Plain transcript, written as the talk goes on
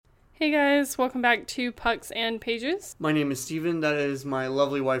Hey guys, welcome back to Pucks and Pages. My name is Steven, that is my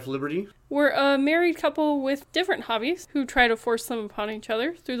lovely wife Liberty. We're a married couple with different hobbies who try to force them upon each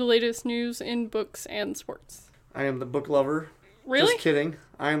other through the latest news in books and sports. I am the book lover. Really? Just kidding.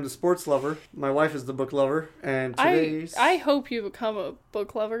 I am the sports lover. My wife is the book lover. And today's... I hope you become a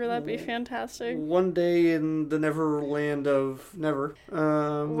book lover. That'd be fantastic. One day in the Neverland of Never.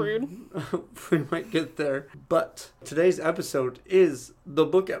 Rude. We might get there. But today's episode is the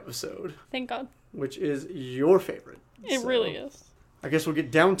book episode. Thank God. Which is your favorite. It really is. I guess we'll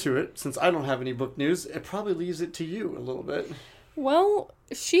get down to it. Since I don't have any book news, it probably leaves it to you a little bit. Well,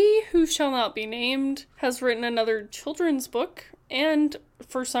 she who shall not be named has written another children's book, and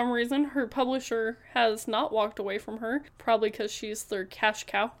for some reason her publisher has not walked away from her, probably because she's their cash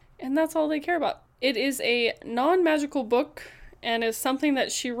cow, and that's all they care about. It is a non-magical book and is something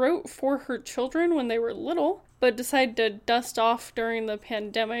that she wrote for her children when they were little, but decided to dust off during the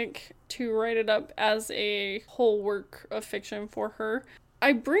pandemic to write it up as a whole work of fiction for her.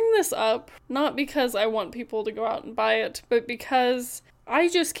 I bring this up not because I want people to go out and buy it, but because I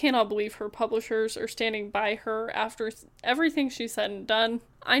just cannot believe her publishers are standing by her after everything she said and done.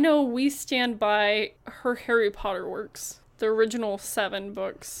 I know we stand by her Harry Potter works, the original 7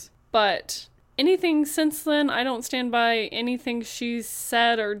 books, but anything since then, I don't stand by. Anything she's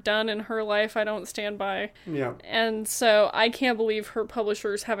said or done in her life, I don't stand by. Yeah. And so I can't believe her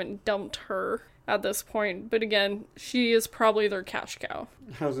publishers haven't dumped her at this point, but again, she is probably their cash cow.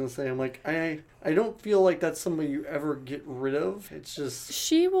 I was gonna say, I'm like, I don't feel like that's somebody you ever get rid of. It's just...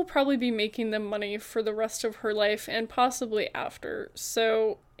 She will probably be making them money for the rest of her life and possibly after.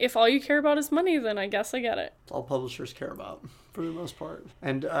 So if all you care about is money, then I guess I get it. It's all publishers care about, for the most part.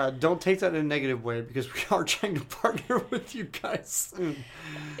 And don't take that in a negative way, because we are trying to partner with you guys soon.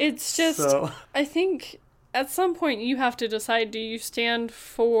 It's just, I think... At some point, you have to decide, do you stand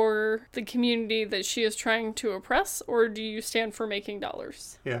for the community that she is trying to oppress, or do you stand for making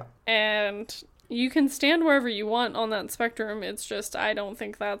dollars? Yeah. And you can stand wherever you want on that spectrum. It's just, I don't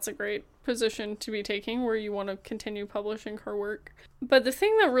think that's a great position to be taking where you want to continue publishing her work. But the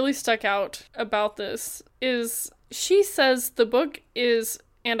thing that really stuck out about this is she says the book is,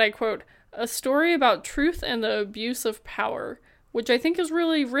 and I quote, a story about truth and the abuse of power, which I think is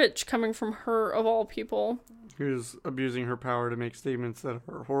really rich coming from her of all people. Who's abusing her power to make statements that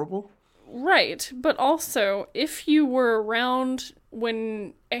are horrible? Right, but also, if you were around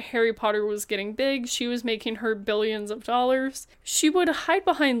when Harry Potter was getting big, she was making her billions of dollars, she would hide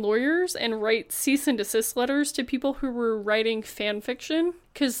behind lawyers and write cease and desist letters to people who were writing fan fiction,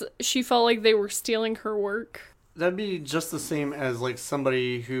 because she felt like they were stealing her work. That'd be just the same as, like,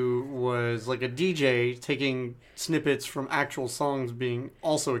 somebody who was, like, a DJ taking snippets from actual songs being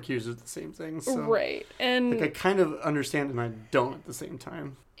also accused of the same thing. So, right, and... Like, I kind of understand and I don't at the same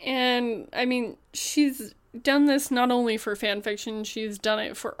time. And, I mean, she's done this not only for fan fiction, she's done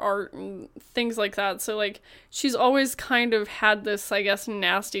it for art and things like that. So, like, she's always kind of had this, I guess,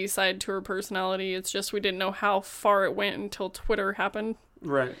 nasty side to her personality. It's just we didn't know how far it went until Twitter happened.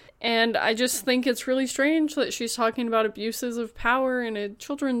 Right. And I just think it's really strange that she's talking about abuses of power in a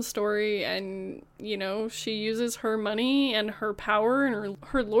children's story, and, you know, she uses her money and her power and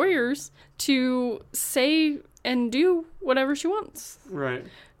her lawyers to say and do whatever she wants. Right.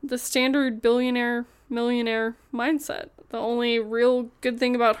 The standard billionaire, millionaire mindset. The only real good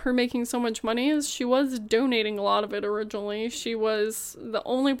thing about her making so much money is she was donating a lot of it originally. She was the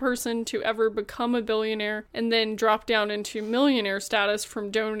only person to ever become a billionaire and then drop down into millionaire status from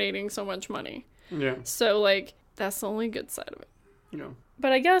donating so much money. Yeah. So, like, that's the only good side of it. Yeah.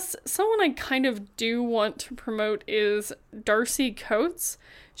 But I guess someone I kind of do want to promote is Darcy Coates.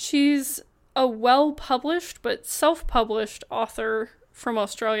 She's a well-published but self-published author from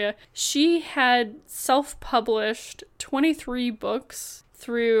Australia. She had self-published 23 books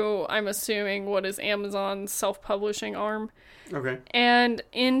through, I'm assuming, what is Amazon's self-publishing arm. Okay. And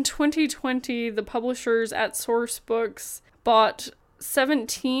in 2020, the publishers at Source Books bought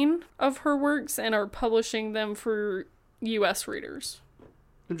 17 of her works and are publishing them for US readers.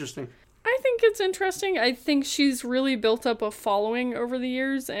 Interesting. I think it's interesting. I think she's really built up a following over the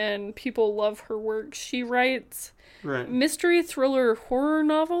years, and people love her work. She writes mystery, thriller, horror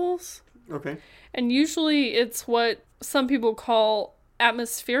novels. Okay. And usually it's what some people call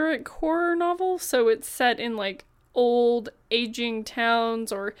atmospheric horror novels. So it's set in, like, old, aging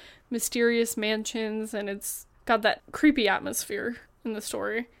towns or mysterious mansions, and it's got that creepy atmosphere in the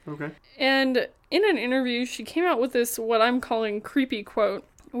story. Okay. And in an interview, she came out with this, what I'm calling creepy quote,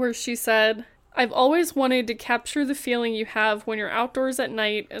 where she said, "I've always wanted to capture the feeling you have when you're outdoors at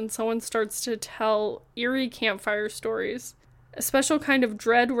night and someone starts to tell eerie campfire stories. A special kind of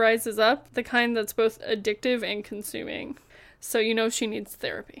dread rises up, the kind that's both addictive and consuming. So you know she needs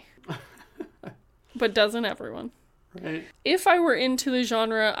therapy. But doesn't everyone? Right. If I were into the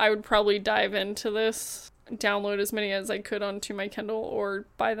genre, I would probably dive into this, download as many as I could onto my Kindle, or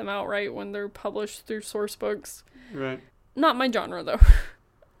buy them outright when they're published through Sourcebooks. Right. Not my genre, though.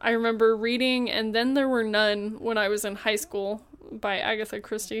 I remember reading And Then There Were None when I was in high school by Agatha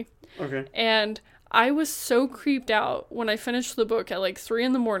Christie. Okay. And I was so creeped out when I finished the book at like 3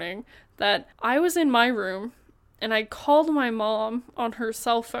 a.m. that I was in my room and I called my mom on her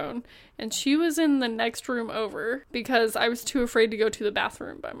cell phone and she was in the next room over because I was too afraid to go to the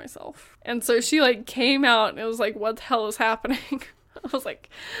bathroom by myself. And so she like came out and it was like, what the hell is happening? I was like,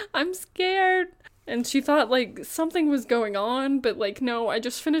 I'm scared. And she thought like something was going on, but like, no, I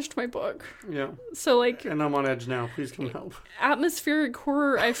just finished my book. Yeah. So like... And I'm on edge now. Please come help. Atmospheric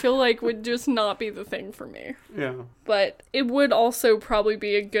horror, I feel like, would just not be the thing for me. Yeah. But it would also probably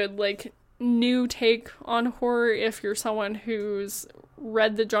be a good, like, new take on horror if you're someone who's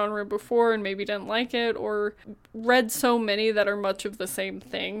read the genre before and maybe didn't like it, or read so many that are much of the same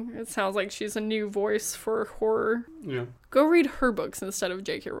thing. It sounds like she's a new voice for horror. Yeah. Go read her books instead of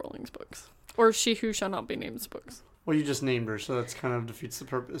J.K. Rowling's books. Or She Who Shall Not Be Named's books. Well, you just named her, so that's kind of defeats the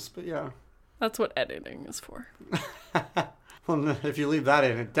purpose, but yeah. That's what editing is for. Well, if you leave that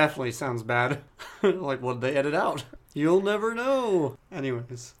in, it definitely sounds bad. Like, what did they edit out? You'll never know.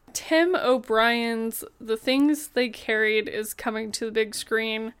 Anyways. Tim O'Brien's The Things They Carried is coming to the big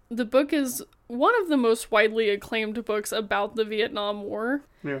screen. The book is one of the most widely acclaimed books about the Vietnam War.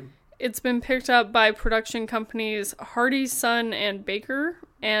 Yeah. It's been picked up by production companies Hardy, Son, and Baker,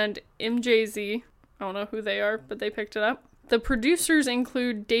 and MJZ. I don't know who they are, but they picked it up. The producers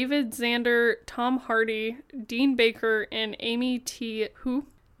include David Zander, Tom Hardy, Dean Baker, and Amy T. Hu.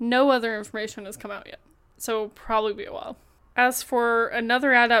 No other information has come out yet, so probably be a while. As for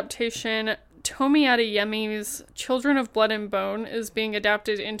another adaptation, Tomi Adeyemi's Children of Blood and Bone is being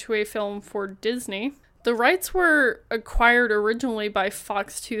adapted into a film for Disney. The rights were acquired originally by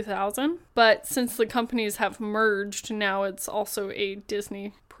Fox 2000, but since the companies have merged, now it's also a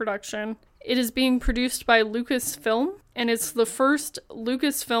Disney production. It is being produced by Lucasfilm, and it's the first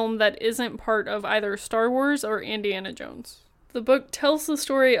Lucasfilm that isn't part of either Star Wars or Indiana Jones. The book tells the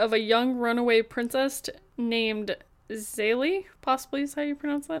story of a young runaway princess named Zaylee, possibly is how you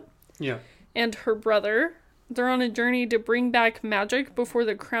pronounce that? Yeah. And her brother. They're on a journey to bring back magic before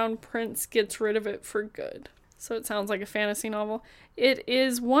the crown prince gets rid of it for good. So it sounds like a fantasy novel. It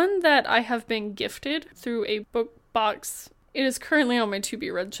is one that I have been gifted through a book box. It is currently on my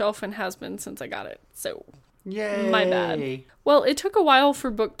to-be-read shelf and has been since I got it. So, yay! My bad. Well, it took a while for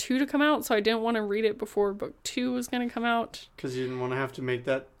book 2 to come out, so I didn't want to read it before book 2 was going to come out. Because you didn't want to have to make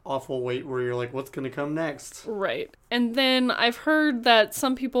that awful wait where you're like, what's going to come next? Right. And then I've heard that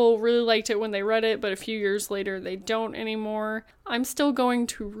some people really liked it when they read it, but a few years later they don't anymore. I'm still going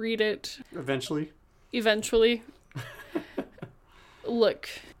to read it. Eventually. Look,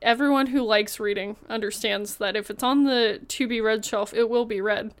 everyone who likes reading understands that if it's on the to-be-read shelf, it will be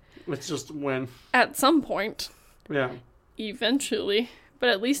read. It's just when. At some point. Yeah. Eventually. But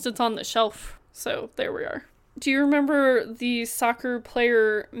at least it's on the shelf. So, there we are. Do you remember the soccer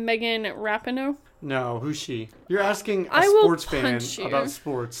player Megan Rapinoe? No, who's she? You're asking a I will sports fan punch you about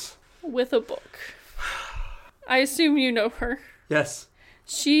sports. with a book. I assume you know her. Yes.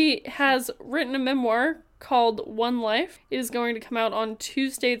 She has written a memoir called One Life. It is going to come out on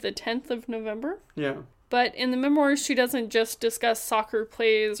Tuesday, the 10th of November. Yeah. But in the memoir, she doesn't just discuss soccer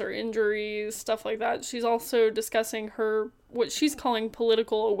plays or injuries, stuff like that. She's also discussing her, what she's calling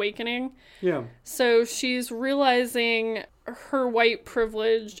political awakening. Yeah. So she's realizing her white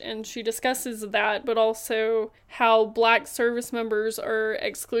privilege, and she discusses that, but also how black service members are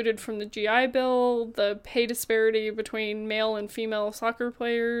excluded from the GI Bill, the pay disparity between male and female soccer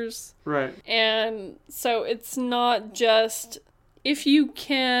players. Right. And so it's not just, if you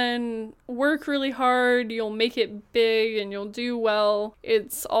can work really hard, you'll make it big and you'll do well.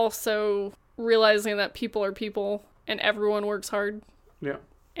 It's also realizing that people are people and everyone works hard. Yeah.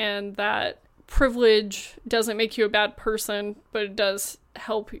 And that privilege doesn't make you a bad person, but it does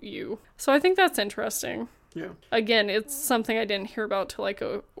help you. So I think that's interesting. Yeah. Again, it's something I didn't hear about till like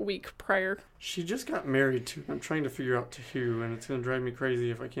a week prior. She just got married to, I'm trying to figure out to who, and it's going to drive me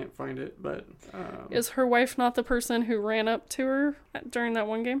crazy if I can't find it, but... Is her wife not the person who ran up to her during that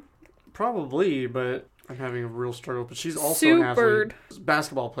one game? Probably, but I'm having a real struggle. But she's also Sue an athlete. Bird.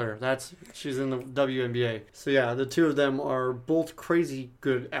 Basketball player. She's in the WNBA. So yeah, the two of them are both crazy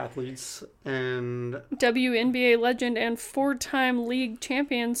good athletes, and... WNBA legend and 4-time league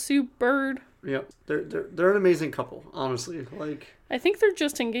champion Sue Bird. Yep. They're an amazing couple, honestly. Like, I think they're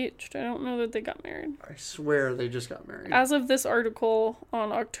just engaged. I don't know that they got married. I swear they just got married. As of this article,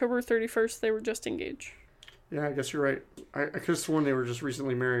 on October 31st, they were just engaged. Yeah, I guess you're right. I could have sworn they were just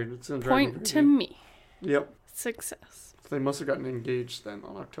recently married. It's gonna drive me Point crazy. to me. Yep. Success. They must have gotten engaged then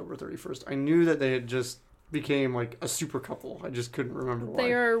on October 31st. I knew that they had just became like a super couple. I just couldn't remember why.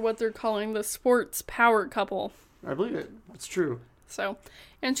 They are what they're calling the sports power couple. I believe it. It's true. So,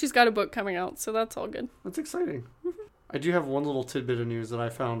 and she's got a book coming out, so that's all good. That's exciting. I do have one little tidbit of news that I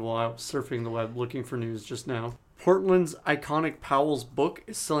found while I was surfing the web looking for news just now. Portland's iconic Powell's book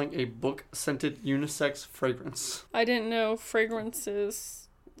is selling a book-scented unisex fragrance. I didn't know fragrances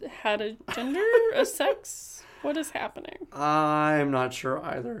had a gender, a sex. What is happening? I'm not sure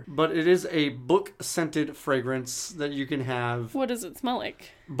either. But it is a book-scented fragrance that you can have. What does it smell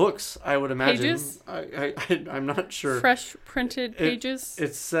like? Books, I would imagine. Pages? I'm not sure. Fresh printed pages?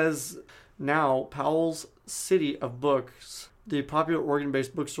 It says now Powell's City of Books, the popular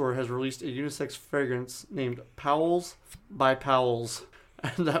Oregon-based bookstore, has released a unisex fragrance named Powell's by Powell's.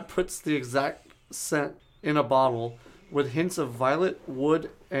 And that puts the exact scent in a bottle with hints of violet, wood,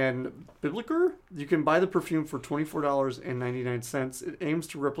 and biblicker. You can buy the perfume for $24.99. It aims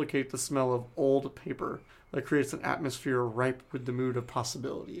to replicate the smell of old paper that creates an atmosphere ripe with the mood of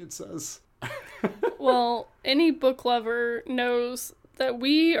possibility, it says. Well, any book lover knows that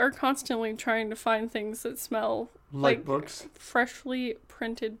we are constantly trying to find things that smell Like books? freshly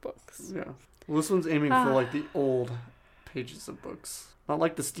printed books. Yeah. Well, this one's aiming for like the old pages of books. Not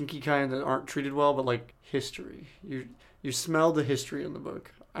like the stinky kind that aren't treated well, but like history. You smell the history in the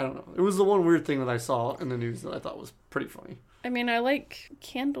book. I don't know. It was the one weird thing that I saw in the news that I thought was pretty funny. I mean, I like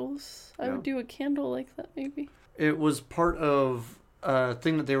candles. I would do a candle like that, maybe. It was part of a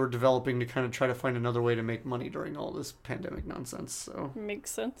thing that they were developing to kind of try to find another way to make money during all this pandemic nonsense. So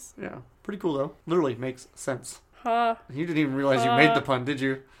Makes sense. yeah, pretty cool though. Literally makes sense. Ha. You didn't even realize you made the pun, did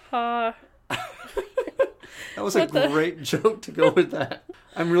you? Ha. That was a great joke to go with that.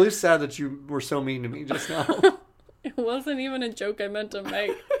 I'm really sad that you were so mean to me just now. It wasn't even a joke I meant to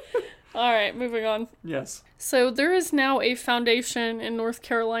make. All right, moving on. Yes. So there is now a foundation in North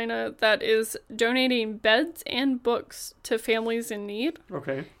Carolina that is donating beds and books to families in need.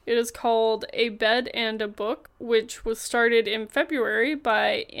 Okay. It is called A Bed and a Book, which was started in February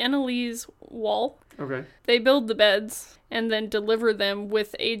by Annalise Wall. Okay. They build the beds and then deliver them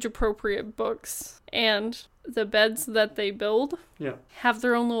with age-appropriate books. And the beds that they build have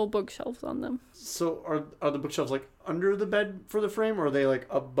their own little bookshelves on them. So are the bookshelves like under the bed for the frame, or are they like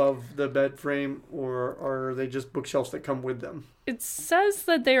above the bed frame, or are they just bookshelves that come with them? It says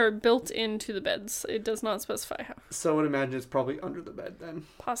that they are built into the beds. It does not specify how. So I would imagine it's probably under the bed then.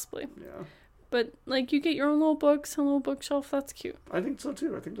 Possibly. Yeah. But, like, you get your own little books and a little bookshelf. That's cute. I think so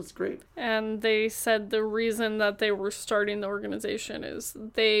too. I think that's great. And they said the reason that they were starting the organization is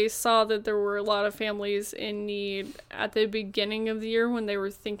they saw that there were a lot of families in need at the beginning of the year when they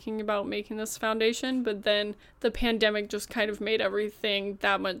were thinking about making this foundation. But then the pandemic just kind of made everything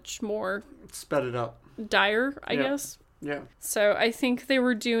that much more Sped it up. dire, I guess. Yeah. So I think they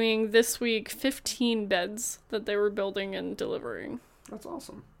were doing this week 15 beds that they were building and delivering. That's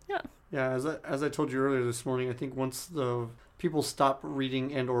awesome. Yeah. Yeah, as I told you earlier this morning, I think once the people stop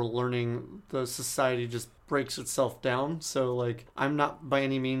reading and or learning, the society just breaks itself down. So like, I'm not by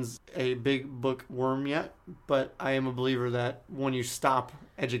any means a big book worm yet, but I am a believer that when you stop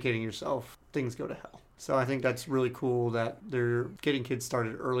educating yourself, things go to hell. So I think that's really cool that they're getting kids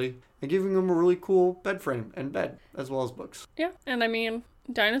started early and giving them a really cool bed frame and bed as well as books. Yeah, and I mean,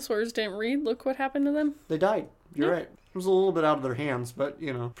 dinosaurs didn't read. Look what happened to them. They died. You're right. It was a little bit out of their hands, but,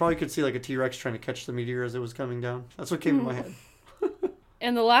 you know, probably could see like a T-Rex trying to catch the meteor as it was coming down. That's what came to my head.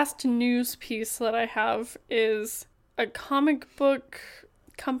 And the last news piece that I have is a comic book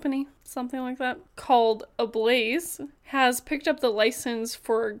company, something like that, called Ablaze, has picked up the license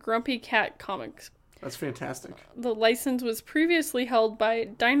for Grumpy Cat Comics. That's fantastic. The license was previously held by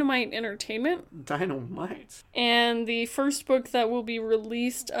Dynamite Entertainment. Dynamite. And the first book that will be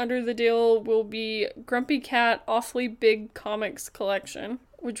released under the deal will be Grumpy Cat Awfully Big Comics Collection,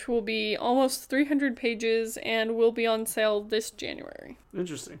 which will be almost 300 pages and will be on sale this January.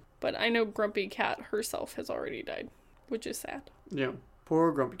 Interesting. But I know Grumpy Cat herself has already died, which is sad. Yeah.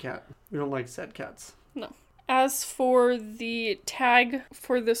 Poor Grumpy Cat. We don't like sad cats. No. As for the tag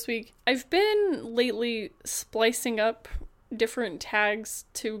for this week, I've been lately splicing up different tags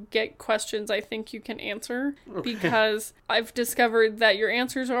to get questions I think you can answer, because I've discovered that your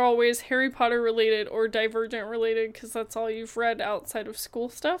answers are always Harry Potter related or Divergent related, because that's all you've read outside of school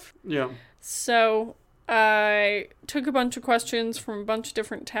stuff. Yeah. So I took a bunch of questions from a bunch of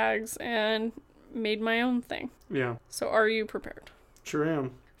different tags and made my own thing. Yeah. So are you prepared? Sure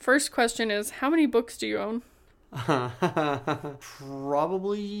am. First question is, how many books do you own?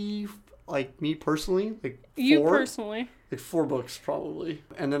 Probably, like, me personally, like 4. You personally. Like 4 books, probably.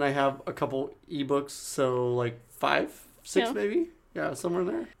 And then I have a couple ebooks, so like 5, 6 maybe? Yeah, somewhere in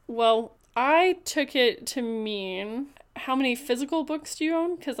there. Well, I took it to mean, how many physical books do you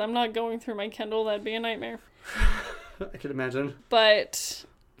own? Because I'm not going through my Kindle. That'd be a nightmare. I can imagine. But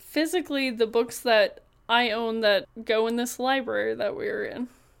physically, the books that I own that go in this library that we're in.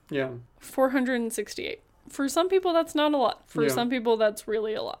 Yeah. 468. For some people, that's not a lot. For some people, that's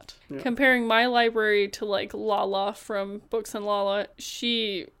really a lot. Yeah. Comparing my library to, like, Lala from Books and Lala,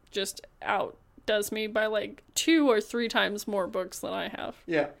 she just outdoes me by, like, 2 or 3 times more books than I have.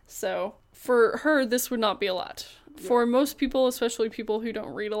 Yeah. So, for her, this would not be a lot. Yeah. For most people, especially people who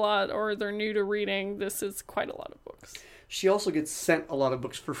don't read a lot or they're new to reading, this is quite a lot of books. She also gets sent a lot of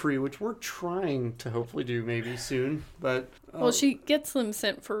books for free, which we're trying to hopefully do maybe soon. But well, she gets them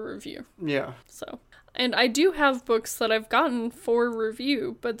sent for review. Yeah. So, and I do have books that I've gotten for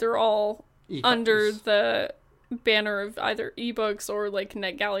review, but they're all under the banner of either ebooks or like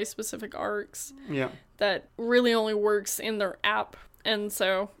NetGalley specific ARCs. Yeah. That really only works in their app. And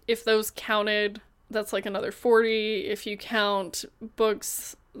so if those counted, that's like another 40. If you count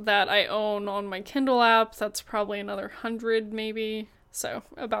books that I own on my Kindle app, that's probably another 100 maybe. So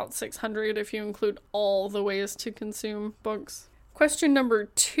about 600 if you include all the ways to consume books. Question number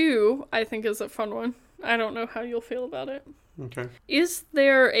 2, I think, is a fun one. I don't know how you'll feel about it. Okay. Is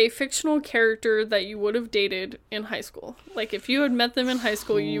there a fictional character that you would have dated in high school? Like, if you had met them in high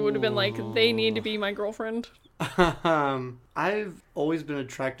school, you would have been like, they need to be my girlfriend. I've always been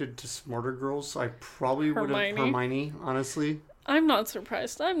attracted to smarter girls, so I probably would have Hermione, honestly. I'm not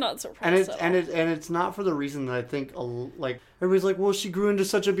surprised. And it's not for the reason that I think, like, everybody's like, well, she grew into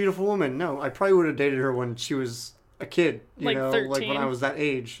such a beautiful woman. No, I probably would have dated her when she was a kid, you know, 13. like when I was that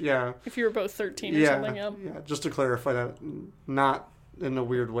age. Yeah. If you were both 13 or something. Yeah. Just to clarify that, not in a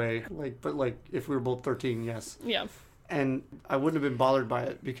weird way, but if we were both 13, yes. Yeah. And I wouldn't have been bothered by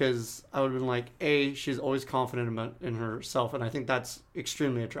it because I would have been like, A, she's always confident in herself, and I think that's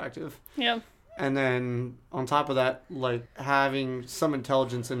extremely attractive. Yeah. And then on top of that, like, having some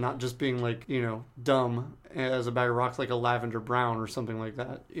intelligence and not just being, like, you know, dumb as a bag of rocks, like a lavender brown or something like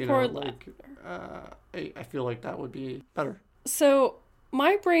that. You know, like, I feel like that would be better. So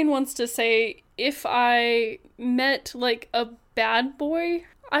my brain wants to say if I met, like, a bad boy,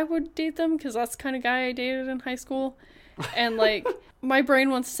 I would date them because that's the kind of guy I dated in high school. And, like, my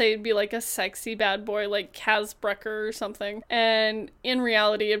brain wants to say it'd be, like, a sexy bad boy, like Kaz Brekker or something. And in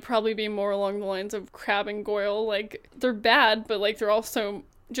reality, it'd probably be more along the lines of Crabbe and Goyle. Like, they're bad, but, like, they're also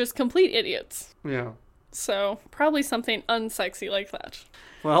just complete idiots. Yeah. So, probably something unsexy like that.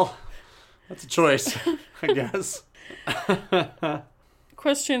 Well, that's a choice, I guess.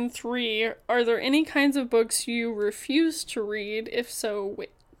 Question 3. Are there any kinds of books you refuse to read? If so, which?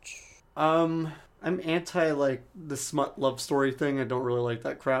 I'm anti, like, the smut love story thing. I don't really like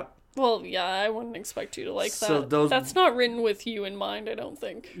that crap. Well, yeah, I wouldn't expect you to like so that. That's not written with you in mind, I don't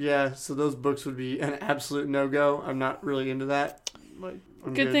think. Yeah, so those books would be an absolute no-go. I'm not really into that. Like,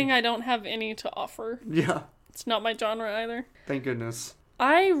 good thing I don't have any to offer. Yeah. It's not my genre either. Thank goodness.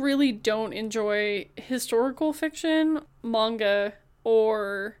 I really don't enjoy historical fiction, manga,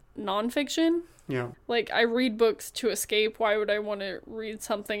 or nonfiction. Yeah. Like, I read books to escape. Why would I want to read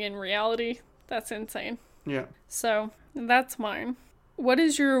something in reality? That's insane. Yeah. So, that's mine. What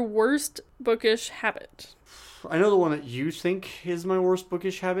is your worst bookish habit? I know the one that you think is my worst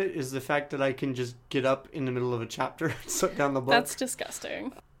bookish habit is the fact that I can just get up in the middle of a chapter and set down the book. That's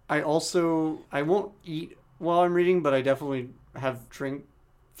disgusting. I won't eat while I'm reading, but I definitely have drinks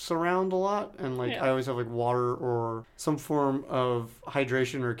around a lot. And, like, I always have, like, water or some form of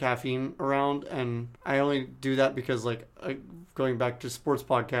hydration or caffeine around. And I only do that because, like, going back to sports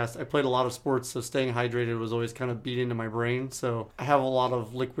podcast, I played a lot of sports, so staying hydrated was always kind of beat into my brain. So I have a lot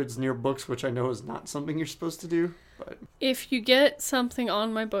of liquids near books, which I know is not something you're supposed to do. But if you get something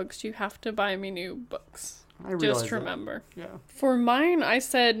on my books, you have to buy me new books. I realize just remember. That. Yeah. For mine, I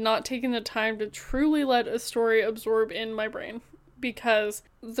said not taking the time to truly let a story absorb in my brain. Because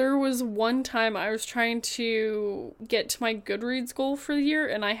there was one time I was trying to get to my Goodreads goal for the year,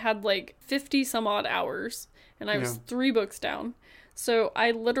 and I had like 50 some odd hours, and I was 3 books down. So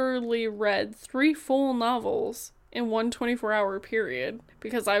I literally read 3 full novels in one 24-hour period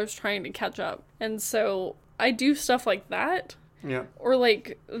because I was trying to catch up. And so I do stuff like that, Yeah. Or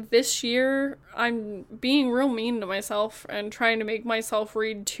like this year, I'm being real mean to myself and trying to make myself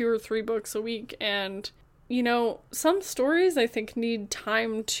read 2 or 3 books a week. And, you know, some stories I think need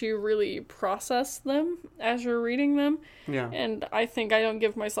time to really process them as you're reading them. Yeah. And I think I don't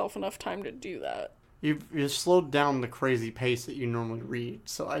give myself enough time to do that. You've slowed down the crazy pace that you normally read,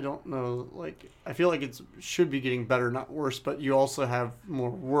 so I don't know, like, I feel like it should be getting better, not worse, but you also have more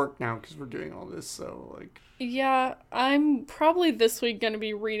work now because we're doing all this, so, like... Yeah, I'm probably this week going to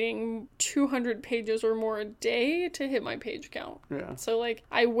be reading 200 pages or more a day to hit my page count. Yeah. So, like,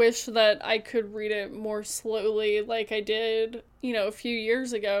 I wish that I could read it more slowly like I did, you know, a few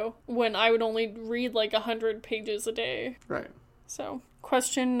years ago when I would only read, like, 100 pages a day. Right. So...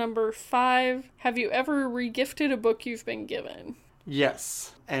 Question number 5. Have you ever regifted a book you've been given?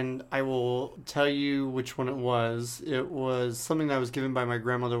 Yes, and I will tell you which one it was. It was something that was given by my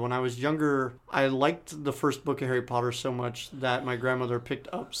grandmother. When I was younger, I liked the first book of Harry Potter so much that my grandmother picked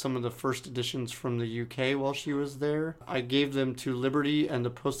up some of the first editions from the UK while she was there. I gave them to Liberty, and the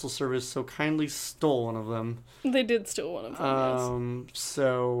Postal Service so kindly stole one of them. They did steal one of them, yes.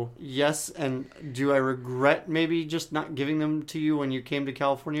 So, yes, and do I regret maybe just not giving them to you when you came to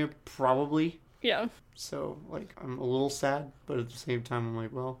California? Probably. Yeah. So, like, I'm a little sad, but at the same time, I'm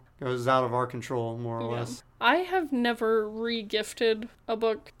like, well, it was out of our control, more or less. I have never re-gifted a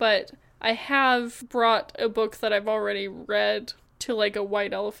book, but I have brought a book that I've already read to, like, a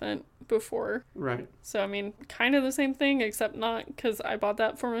white elephant before. Right. So, I mean, kind of the same thing, except not, because I bought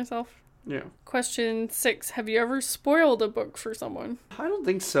that for myself. Yeah. Question 6. Have you ever spoiled a book for someone? I don't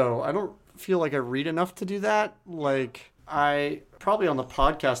think so. I don't feel like I read enough to do that. Like, I probably on the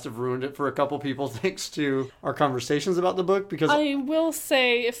podcast have ruined it for a couple people thanks to our conversations about the book, because I will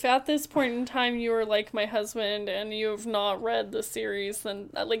say, if at this point in time you are like my husband and you have not read the series,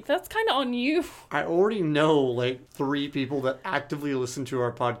 then like that's kind of on you. I already know like 3 people that actively listen to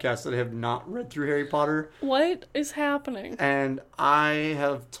our podcast that have not read through Harry Potter. What is happening? And I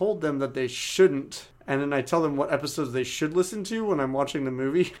have told them that they shouldn't. And then I tell them what episodes they should listen to when I'm watching the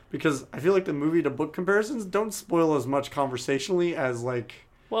movie. Because I feel like the movie to book comparisons don't spoil as much conversationally as, like...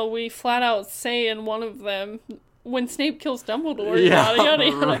 Well, we flat out say in one of them, when Snape kills Dumbledore, yada, yada,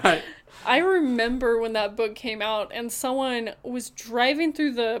 yada. Right. I remember when that book came out and someone was driving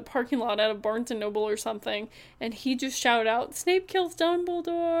through the parking lot out of Barnes & Noble or something, and he just shouted out, Snape kills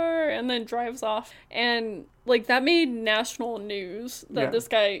Dumbledore, and then drives off. And, like, that made national news that this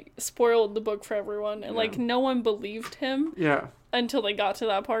guy spoiled the book for everyone, and, like, no one believed him until they got to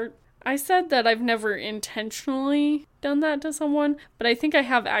that part. I said that I've never intentionally done that to someone, but I think I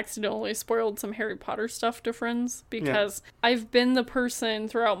have accidentally spoiled some Harry Potter stuff to friends, because I've been the person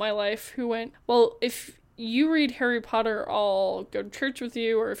throughout my life who went, well, if you read Harry Potter, I'll go to church with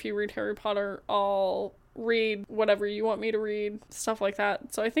you, or if you read Harry Potter, I'll read whatever you want me to read, stuff like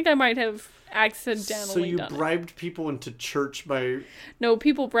that. So I think I might have accidentally done it. So you bribed people into church by... No,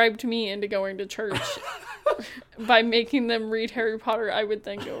 people bribed me into going to church. By making them read Harry Potter, I would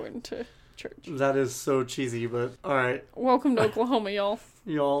then go into church. That is so cheesy, but alright. Welcome to Oklahoma, y'all.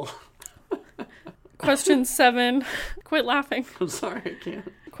 Y'all. Question 7. Quit laughing. I'm sorry, I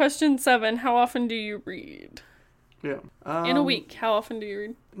can't. Question 7. How often do you read? Yeah. In a week, how often do you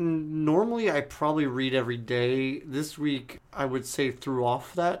read? Normally, I probably read every day. This week, I would say threw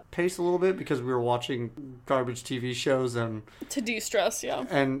off that pace a little bit because we were watching garbage TV shows and... To de-stress, yeah.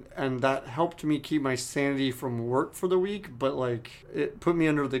 And that helped me keep my sanity from work for the week, but, like, it put me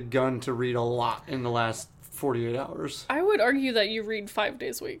under the gun to read a lot in the last 48 hours. I would argue that you read 5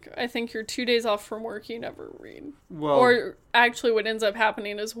 days a week. I think your 2 days off from work, you never read. Well, or actually what ends up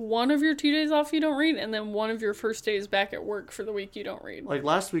happening is one of your 2 days off you don't read, and then one of your first days back at work for the week you don't read. Like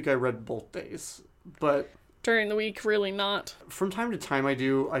last week I read both days, but... During the week, really not. From time to time I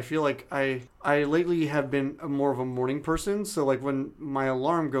do. I feel like I lately have been more of a morning person. So like when my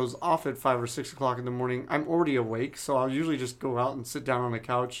alarm goes off at 5 or 6 o'clock in the morning, I'm already awake. So I'll usually just go out and sit down on the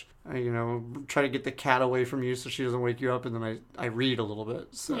couch. Try to get the cat away from you so she doesn't wake you up. And then I read a little bit.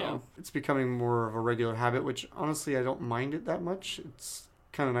 So It's becoming more of a regular habit, which honestly I don't mind it that much. It's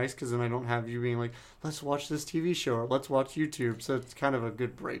kind of nice because then I don't have you being like, let's watch this TV show or let's watch YouTube. So it's kind of a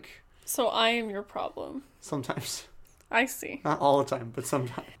good break. So I am your problem. Sometimes. I see. Not all the time, but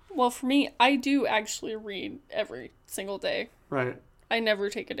sometimes. Well, for me, I do actually read every single day. Right. I never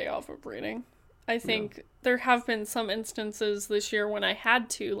take a day off of reading. I think there have been some instances this year when I had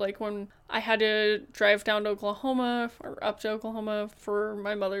to, like when I had to drive down to Oklahoma or up to Oklahoma for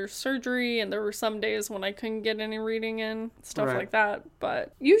my mother's surgery, and there were some days when I couldn't get any reading in, stuff like that.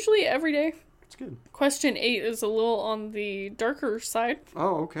 But usually every day. It's good. Question 8 is a little on the darker side.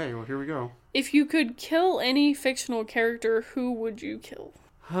 Oh, okay. Well, here we go. If you could kill any fictional character, who would you kill?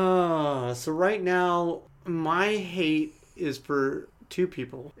 So right now, my hate is for two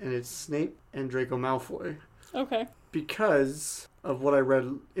people, and it's Snape and Draco Malfoy. Okay. Because of what I read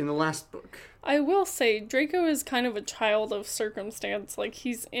in the last book. I will say, Draco is kind of a child of circumstance. Like,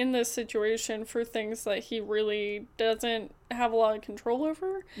 he's in this situation for things that he really doesn't have a lot of control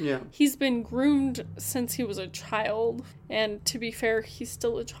over. Yeah. He's been groomed since he was a child. And to be fair, he's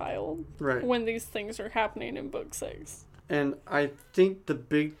still a child. Right. When these things are happening in book 6. And I think the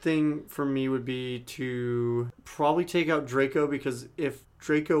big thing for me would be to probably take out Draco, because if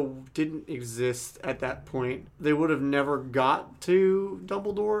Draco didn't exist at that point, they would have never got to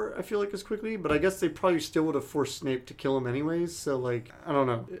Dumbledore, I feel like, as quickly. But I guess they probably still would have forced Snape to kill him anyways. So, like, I don't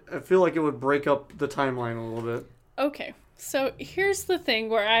know. I feel like it would break up the timeline a little bit. Okay. So here's the thing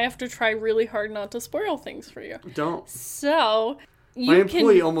where I have to try really hard not to spoil things for you. Don't. So, my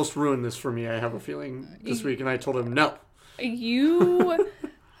employee almost ruined this for me, I have a feeling, this week. And I told him no. You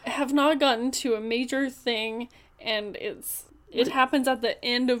have not gotten to a major thing, and it happens at the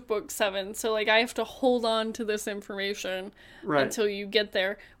end of book 7, so like I have to hold on to this information until you get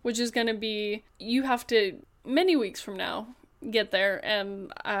there, which is going to be, you have to, many weeks from now, get there,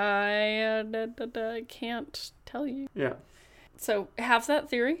 and I can't tell you. Yeah. So have that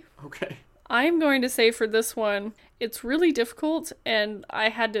theory. Okay. I'm going to say for this one, it's really difficult, and I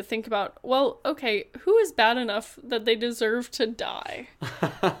had to think about, well, okay, who is bad enough that they deserve to die?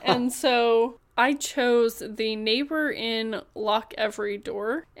 And so I chose the neighbor in Lock Every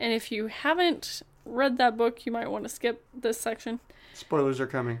Door, and if you haven't read that book, you might want to skip this section. Spoilers are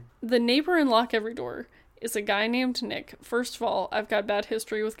coming. The neighbor in Lock Every Door is a guy named Nick. First of all, I've got bad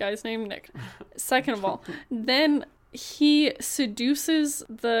history with guys named Nick. Second of all, then he seduces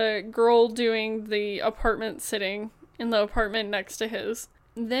the girl doing the apartment sitting in the apartment next to his.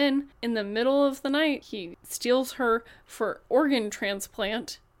 Then, in the middle of the night, he steals her for organ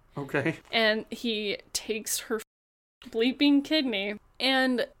transplant. Okay. And he takes her bleeping kidney.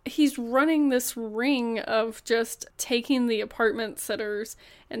 And he's running this ring of just taking the apartment sitters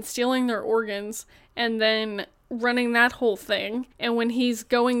and stealing their organs and then running that whole thing. And when he's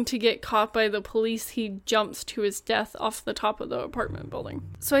going to get caught by the police, he jumps to his death off the top of the apartment building.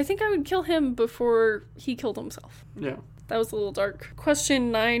 So I think I would kill him before he killed himself. Yeah. That was a little dark. Question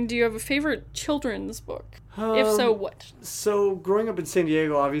 9, do you have a favorite children's book? If so, what? So, growing up in San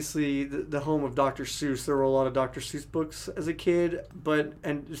Diego, obviously, the home of Dr. Seuss, there were a lot of Dr. Seuss books as a kid,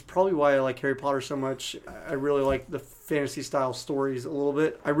 and it's probably why I like Harry Potter so much. I really like the fantasy-style stories a little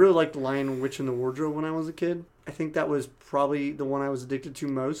bit. I really liked The Lion, Witch, and the Wardrobe when I was a kid. I think that was probably the one I was addicted to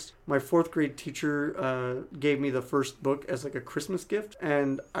most. My 4th grade teacher gave me the first book as like a Christmas gift,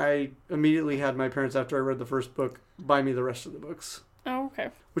 and I immediately had my parents, after I read the first book, buy me the rest of the books. Oh, okay.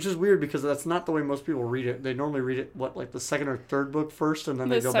 Which is weird because that's not the way most people read it. They normally read it, like the second or third book first, and then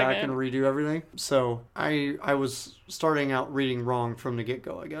they go back and redo everything. So I was starting out reading wrong from the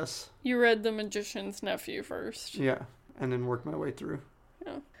get-go, I guess. You read The Magician's Nephew first. Yeah, and then worked my way through.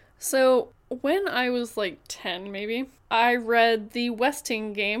 Yeah. So when I was like 10, maybe, I read The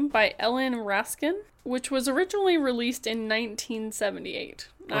Westing Game by Ellen Raskin, which was originally released in 1978.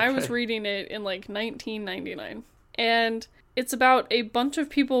 Okay. I was reading it in like 1999. And it's about a bunch of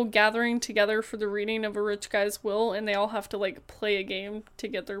people gathering together for the reading of a rich guy's will, and they all have to like play a game to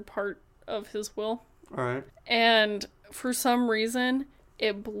get their part of his will. All right. And for some reason,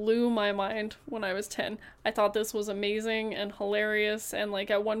 it blew my mind when I was 10. I thought this was amazing and hilarious, and like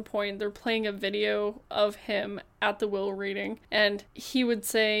at one point they're playing a video of him at the will reading, and he would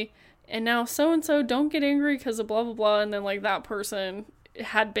say, and now so-and-so, don't get angry because of blah blah blah, and then like that person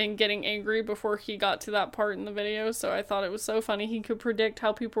had been getting angry before he got to that part in the video, so I thought it was so funny. He could predict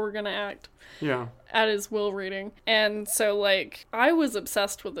how people were gonna act at his will reading. And so like I was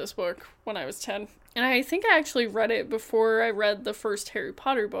obsessed with this book when I was 10, and I think I actually read it before I read the first Harry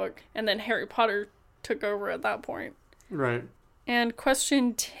Potter book, and then Harry Potter took over at that point. Right. And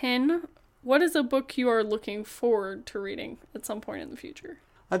question 10, what is a book you are looking forward to reading at some point in the future?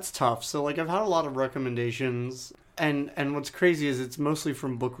 That's tough. So like I've had a lot of recommendations. And what's crazy is it's mostly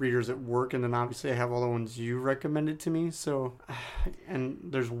from book readers at work, and then obviously I have all the ones you recommended to me. So, and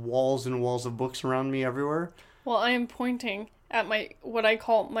there's walls and walls of books around me everywhere. Well, I am pointing at what I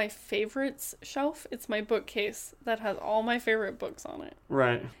call my favorites shelf. It's my bookcase that has all my favorite books on it.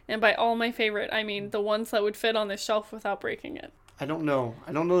 Right. And by all my favorite, I mean the ones that would fit on this shelf without breaking it. I don't know.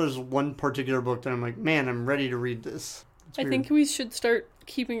 There's one particular book that I'm like, man, I'm ready to read this. I think we should start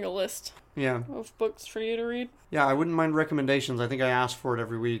keeping a list Yeah. of books for you to read. Yeah, I wouldn't mind recommendations. I think I ask for it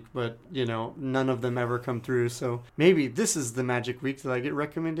every week, but, none of them ever come through. So maybe this is the magic week that I get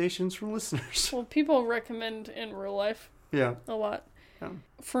recommendations from listeners. Well, people recommend in real life Yeah. a lot. Yeah.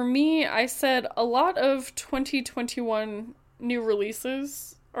 For me, I said a lot of 2021 new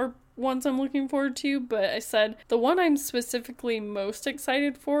releases are ones I'm looking forward to, but I said the one I'm specifically most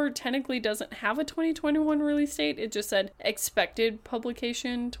excited for technically doesn't have a 2021 release date. It just said expected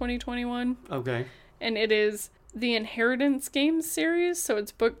publication 2021. Okay. And it is the Inheritance Games series. So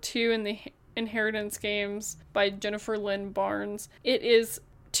it's book 2 in the Inheritance Games by Jennifer Lynn Barnes. It is,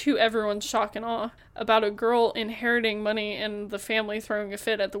 to everyone's shock and awe, about a girl inheriting money and the family throwing a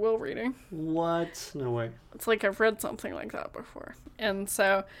fit at the will reading. What? No way. It's like I've read something like that before. And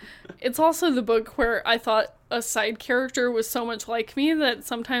so it's also the book where I thought a side character was so much like me that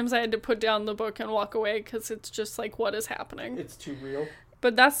sometimes I had to put down the book and walk away because it's just like, what is happening? It's too real.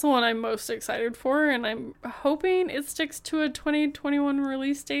 But that's the one I'm most excited for, and I'm hoping it sticks to a 2021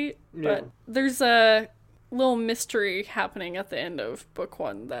 release date. Yeah. But there's a little mystery happening at the end of book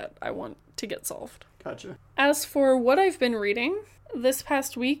 1 that I want to get solved. Gotcha. As for what I've been reading, this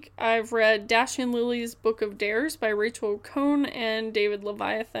past week I've read Dash and Lily's Book of Dares by Rachel Cohn and David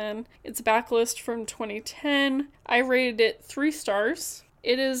Leviathan. It's a backlist from 2010. I rated it 3 stars.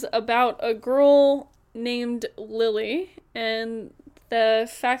 It is about a girl named Lily, and the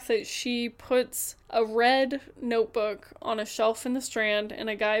fact that she puts a red notebook on a shelf in the Strand and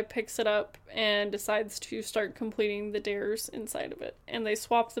a guy picks it up and decides to start completing the dares inside of it. And they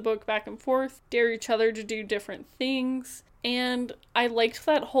swap the book back and forth, dare each other to do different things. And I liked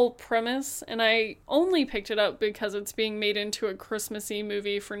that whole premise, and I only picked it up because it's being made into a Christmassy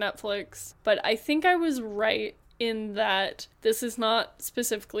movie for Netflix. But I think I was right in that this is not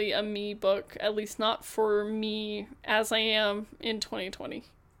specifically a me book, at least not for me as I am in 2020.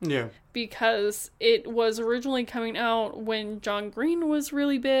 Yeah. Because it was originally coming out when John Green was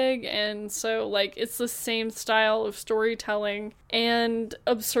really big, and so, like, it's the same style of storytelling and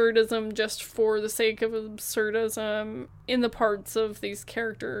absurdism just for the sake of absurdism in the parts of these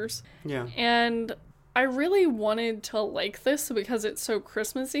characters. Yeah. And I really wanted to like this because it's so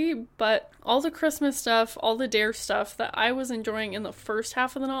Christmassy, but all the Christmas stuff, all the dare stuff that I was enjoying in the first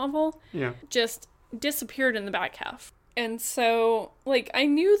half of the novel just disappeared in the back half. And so, like, I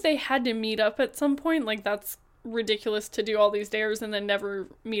knew they had to meet up at some point. Like, that's ridiculous to do all these dares and then never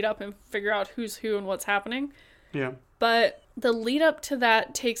meet up and figure out who's who and what's happening. Yeah. But the lead up to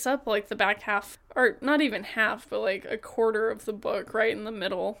that takes up, like, the back half, or not even half, but, like, a quarter of the book right in the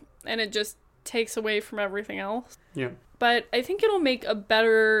middle. And it just takes away from everything else. Yeah. But I think it'll make a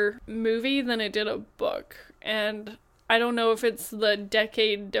better movie than it did a book. And I don't know if it's the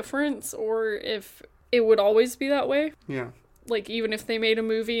decade difference or if it would always be that way. Yeah. Like, even if they made a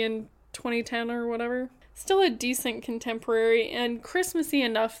movie in 2010 or whatever. Still a decent contemporary and Christmassy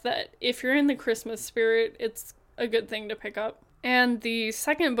enough that if you're in the Christmas spirit, it's a good thing to pick up. And the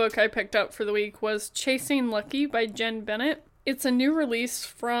second book I picked up for the week was Chasing Lucky by Jen Bennett. It's a new release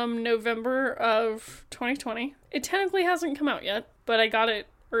from November of 2020. It technically hasn't come out yet, but I got it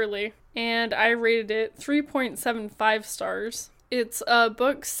early. And I rated it 3.75 stars. It's a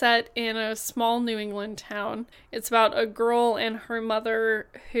book set in a small New England town. It's about a girl and her mother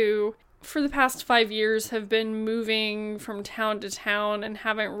who, for the past 5 years, have been moving from town to town and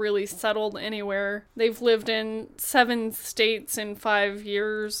haven't really settled anywhere. They've lived in 7 states in 5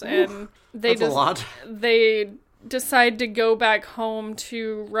 years, and that's a lot. They decide to go back home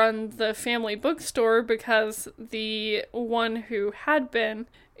to run the family bookstore because the one who had been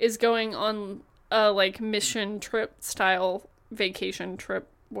is going on a, like, mission trip style vacation trip,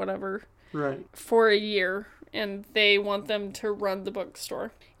 whatever, right, for a year, and they want them to run the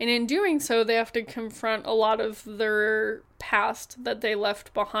bookstore. And in doing so, they have to confront a lot of their past that they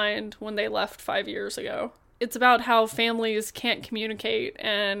left behind when they left 5 years ago. It's about how families can't communicate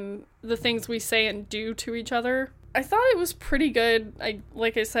and the things we say and do to each other. I thought it was pretty good.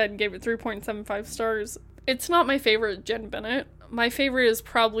 Like I said, gave it 3.75 stars. It's not my favorite Jen Bennett. My favorite is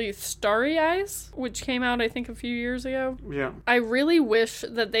probably Starry Eyes, which came out, I think, a few years ago. Yeah. I really wish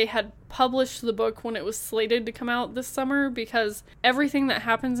that they had published the book when it was slated to come out this summer, because everything that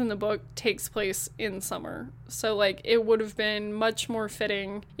happens in the book takes place in summer. So, like, it would have been much more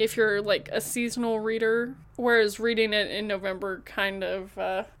fitting if you're, like, a seasonal reader, whereas reading it in November kind of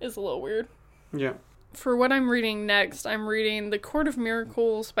is a little weird. Yeah. For what I'm reading next, I'm reading The Court of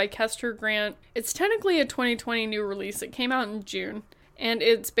Miracles by Kester Grant. It's technically a 2020 new release. It came out in June. And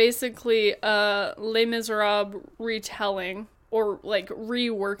it's basically a Les Miserables retelling, or like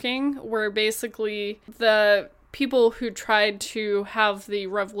reworking, where basically the people who tried to have the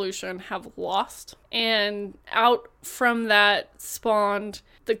revolution have lost. And out from that spawned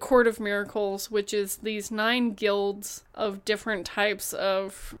the Court of Miracles, which is these 9 guilds of different types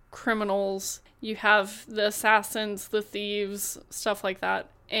of criminals. You have the assassins, the thieves, stuff like that.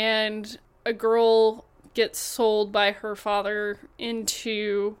 And a girl gets sold by her father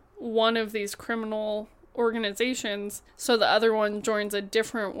into one of these criminal organizations, so the other one joins a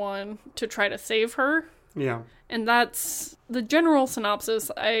different one to try to save her. Yeah. And that's the general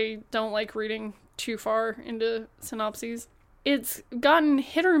synopsis. I don't like reading too far into synopses. It's gotten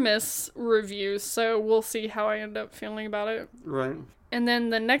hit or miss reviews, so we'll see how I end up feeling about it. Right. And then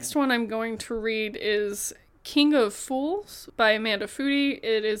the next one I'm going to read is King of Fools by Amanda Foody.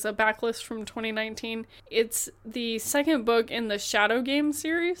 It is a backlist from 2019. It's the second book in the Shadow Game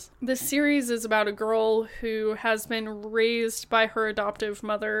series. This series is about a girl who has been raised by her adoptive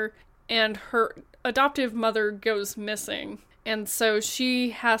mother, and her adoptive mother goes missing. And so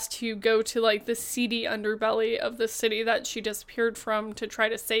she has to go to like the seedy underbelly of the city that she disappeared from to try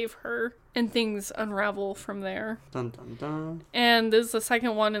to save her. And things unravel from there. Dun dun dun. And this is the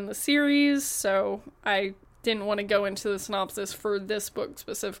second one in the series, so I didn't want to go into the synopsis for this book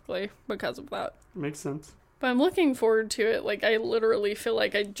specifically because of that. Makes sense. But I'm looking forward to it. Like, I literally feel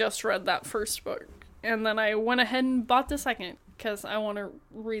like I just read that first book. And then I went ahead and bought the second because I want to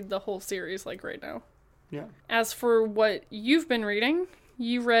read the whole series, like, right now. Yeah. As for what you've been reading,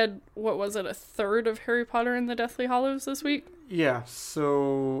 you read, what was it, a third of Harry Potter and the Deathly Hallows this week? Yeah,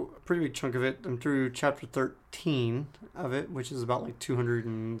 so a pretty big chunk of it. I'm through chapter 13 of it, which is about like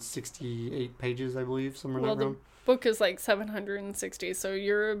 268 pages, I believe, somewhere Well, in that realm. The book is like 760, so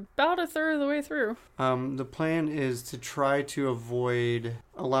you're about a third of the way through. The plan is to try to avoid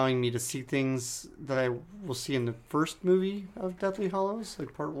allowing me to see things that I will see in the first movie of Deathly Hallows,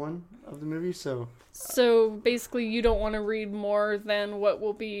 like part 1 of the movie, So basically you don't want to read more than what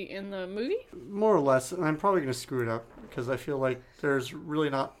will be in the movie? more or less, and I'm probably going to screw it up because I feel like there's really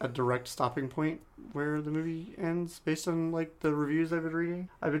not a direct stopping point where the movie ends based on like the reviews I've been reading.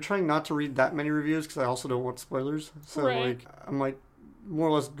 I've been trying not to read that many reviews because I also don't want spoilers. So Right. like I'm like more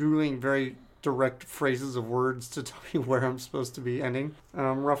or less Googling very direct phrases of words to tell me where I'm supposed to be ending.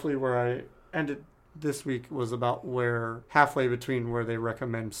 Roughly where I ended this week was about where halfway between where they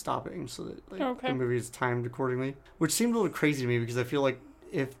recommend stopping so that like the movie is timed accordingly, which seemed a little crazy to me because I feel like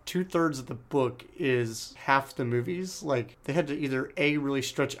if 2/3 of the book is half the movies, like they had to either A, really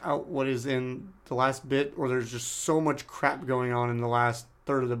stretch out what is in the last bit, or there's just so much crap going on in the last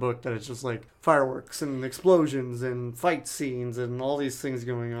third of the book that it's just like fireworks and explosions and fight scenes and all these things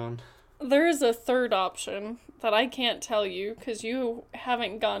going on. There is a third option that I can't tell you because you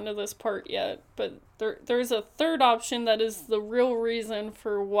haven't gotten to this part yet, but there's a third option that is the real reason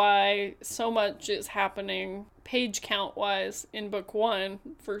for why so much is happening page count wise in book 1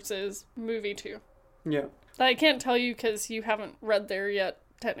 versus movie 2. Yeah. That I can't tell you because you haven't read there yet,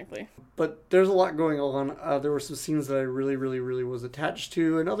 technically. But there's a lot going on. There were some scenes that I really, really, really was attached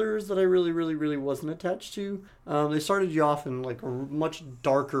to, and others that I really, really, really wasn't attached to. They started you off in like a much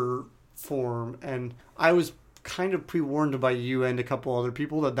darker form, and I was kind of pre-warned by you and a couple other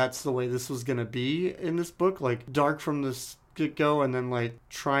people that that's the way this was going to be in this book, like dark from this get-go, and then like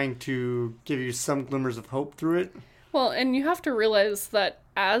trying to give you some glimmers of hope through it. Well, and you have to realize that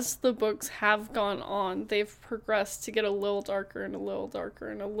as the books have gone on, they've progressed to get a little darker and a little darker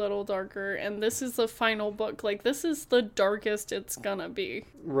and a little darker, and this is the final book. Like, this is the darkest it's gonna be.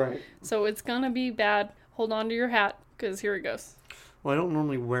 Right. So it's gonna be bad. Hold on to your hat, because here it goes. Well, I don't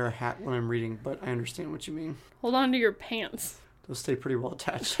normally wear a hat when I'm reading, but I understand what you mean. Hold on to your pants. Those stay pretty well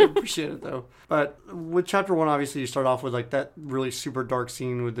attached. I appreciate it, though. But with chapter 1, obviously, you start off with like that really super dark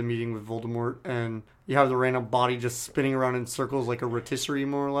scene with the meeting with Voldemort, and you have the random body just spinning around in circles like a rotisserie,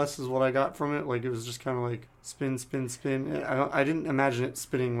 more or less, is what I got from it. Like, it was just kind of like spin, spin, spin. I didn't imagine it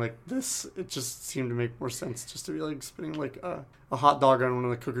spinning like this. It just seemed to make more sense just to be like spinning like a hot dog on one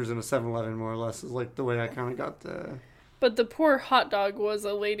of the cookers in a 7-Eleven, more or less, is like the way I kind of got the... But the poor hot dog was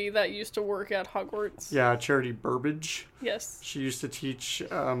a lady that used to work at Hogwarts. Yeah, Charity Burbage. Yes. She used to teach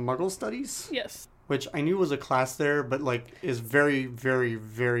Muggle studies. Yes. Which I knew was a class there, but like is very, very,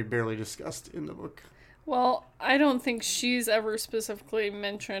 very barely discussed in the book. Well, I don't think she's ever specifically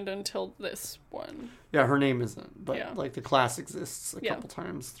mentioned until this one. Yeah, her name isn't, but Yeah. like the class exists a couple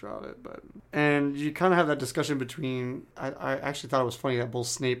times throughout it. And you kind of have that discussion between. I actually thought it was funny that both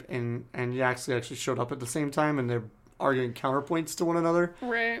Snape and Yaxley actually showed up at the same time, and they're arguing counterpoints to one another.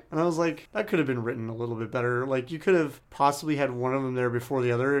 Right. And I was like, that could have been written a little bit better. Like, you could have possibly had one of them there before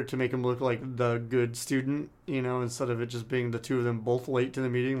the other to make him look like the good student, you know, instead of it just being the two of them both late to the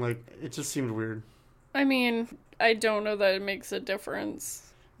meeting. Like, it just seemed weird. I mean, I don't know that it makes a difference.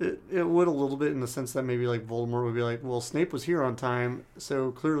 It would a little bit in the sense that maybe like Voldemort would be like, well, Snape was here on time,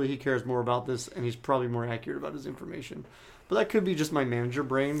 so clearly he cares more about this, and he's probably more accurate about his information. But that could be just my manager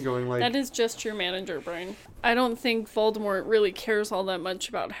brain going like... That is just your manager brain. I don't think Voldemort really cares all that much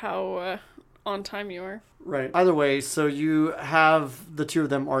about how on time you are. Right. Either way, so you have the two of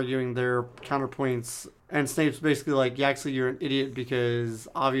them arguing their counterpoints, and Snape's basically like, Yaxley, you're an idiot because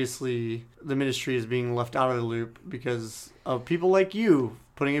obviously the Ministry is being left out of the loop because of people like you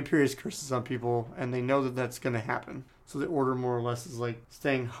putting Imperius curses on people, and they know that that's going to happen. So the Order more or less is like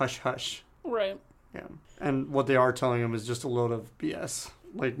staying hush-hush. Right. Yeah. And what they are telling him is just a load of BS,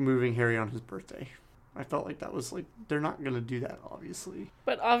 like moving Harry on his birthday. I felt like that was like, they're not going to do that, obviously.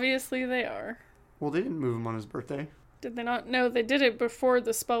 But obviously they are. Well, they didn't move him on his birthday. Did they not? No, they did it before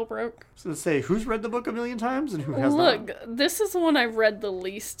the spell broke. I was going to say, who's read the book a million times and who has not? not? Look, this is the one I've read the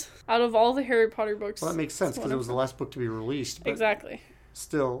least. Out of all the Harry Potter books. Well, that makes sense because it was the last book to be released. But exactly.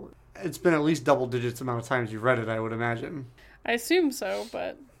 Still, it's been at least double digits amount of times you've read it, I would imagine. I assume so,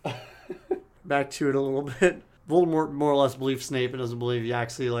 but... Back to it a little bit. Voldemort more or less believes Snape and doesn't believe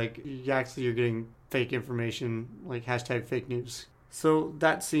Yaxley. Like, Yaxley, you're getting fake information, like hashtag fake news. So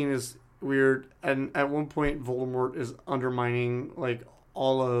that scene is weird. And at one point, Voldemort is undermining, like,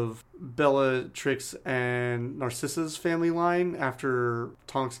 all of Bellatrix and Narcissa's family line after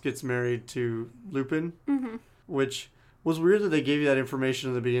Tonks gets married to Lupin. Mm-hmm. Which was weird that they gave you that information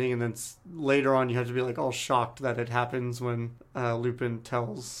in the beginning, and then later on you have to be, like, all shocked that it happens when Lupin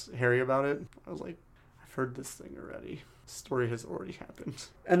tells Harry about it. I was like, I've heard this thing already. Story has already happened.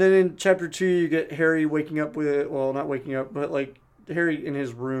 And then in chapter 2, you get Harry waking up with it. Well, not waking up, but like Harry in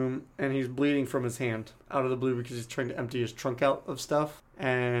his room, and he's bleeding from his hand out of the blue because he's trying to empty his trunk out of stuff.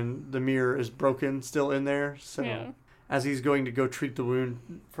 And the mirror is broken still in there. So yeah. As he's going to go treat the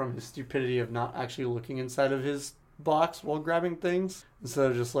wound from his stupidity of not actually looking inside of his box while grabbing things,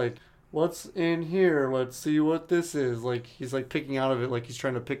 instead of just like, what's in here? Let's see what this is. Like, he's like picking out of it like he's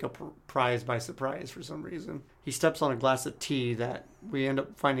trying to pick up a prize by surprise for some reason. He steps on a glass of tea that we end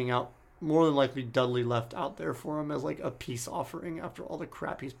up finding out more than likely Dudley left out there for him as like a peace offering after all the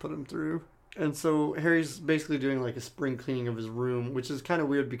crap he's put him through. And so Harry's basically doing like a spring cleaning of his room, which is kind of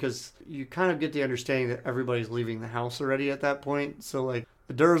weird because you kind of get the understanding that everybody's leaving the house already at that point. So like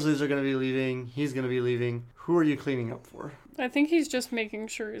the Dursleys are going to be leaving. He's going to be leaving. Who are you cleaning up for? I think he's just making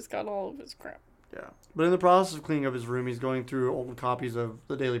sure he's got all of his crap. Yeah. But in the process of cleaning up his room, he's going through old copies of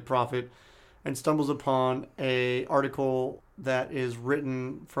the Daily Prophet and stumbles upon a article that is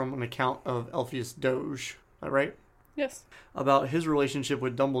written from an account of Elphius Doge. Is that right? Yes. About his relationship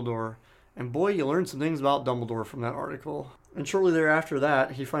with Dumbledore. And boy, you learn some things about Dumbledore from that article. And shortly thereafter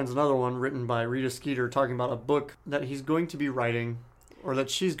that, he finds another one written by Rita Skeeter talking about a book that he's going to be writing, or that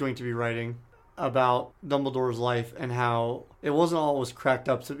she's going to be writing, about Dumbledore's life and how it wasn't always cracked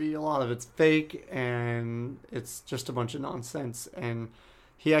up to be. A lot of it's fake and it's just a bunch of nonsense. And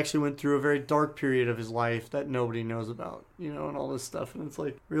he actually went through a very dark period of his life that nobody knows about, you know, and all this stuff. And it's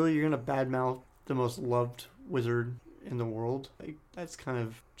like, really, you're going to badmouth the most loved wizard in the world? Like, that's kind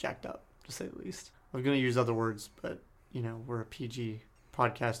of jacked up, to say the least. I was going to use other words, but, you know, we're a PG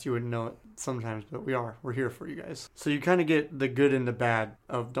podcast. You wouldn't know it sometimes, but we are. We're here for you guys. So you kind of get the good and the bad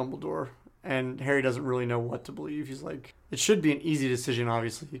of Dumbledore. And Harry doesn't really know what to believe. He's like, it should be an easy decision,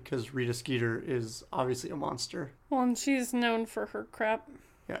 obviously, because Rita Skeeter is obviously a monster. Well, and she's known for her crap.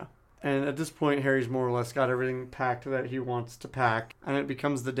 Yeah. And at this point, Harry's more or less got everything packed that he wants to pack. And it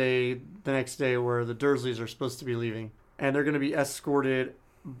becomes the next day, where the Dursleys are supposed to be leaving. And they're going to be escorted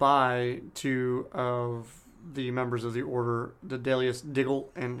by two of the members of the Order, the Delius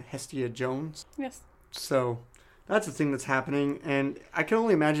Diggle and Hestia Jones. Yes. So that's the thing that's happening. And I can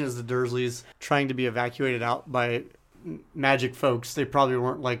only imagine as the Dursleys trying to be evacuated out by magic folks, they probably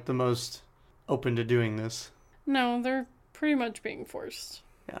weren't like the most open to doing this. No, they're pretty much being forced.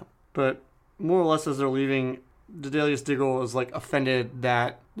 Yeah. But more or less as they're leaving, Dedalius Diggle is like offended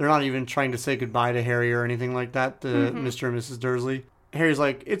that they're not even trying to say goodbye to Harry or anything like that, to Mr. and Mrs. Dursley. Harry's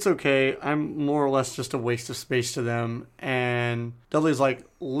like, it's okay. I'm more or less just a waste of space to them. And Dudley's like,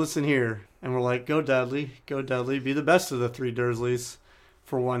 listen here. And we're like, go Dudley. Go Dudley. Be the best of the three Dursleys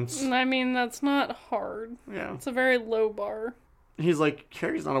for once. I mean, that's not hard. Yeah. It's a very low bar. He's like,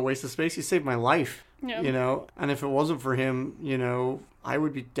 Harry's not a waste of space. He saved my life. Yeah. You know, and if it wasn't for him, you know, I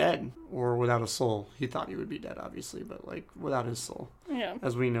would be dead or without a soul. He thought he would be dead, obviously, but like without his soul. Yeah.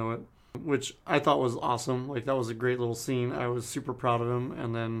 As we know it. Which I thought was awesome. Like, that was a great little scene. I was super proud of him.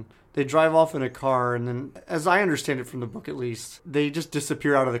 And then they drive off in a car, and then, as I understand it from the book at least, they just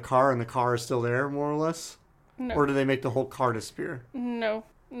disappear out of the car, and the car is still there, more or less? No. Or do they make the whole car disappear? No,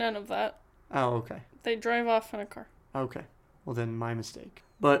 none of that. Oh, okay. They drive off in a car. Okay. Well, then my mistake.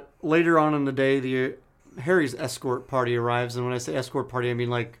 But later on in the day, Harry's escort party arrives. And when I say escort party, I mean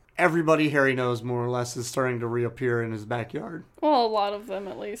like everybody Harry knows more or less is starting to reappear in his backyard. Well, a lot of them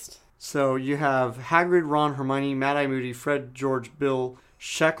at least. So you have Hagrid, Ron, Hermione, Mad-Eye Moody, Fred, George, Bill,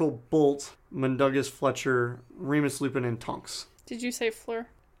 Shackle, Bolt, Mundungus, Fletcher, Remus Lupin, and Tonks. Did you say Fleur?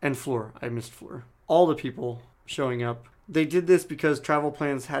 And Fleur. I missed Fleur. All the people showing up. They did this because travel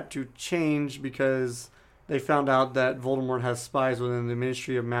plans had to change because they found out that Voldemort has spies within the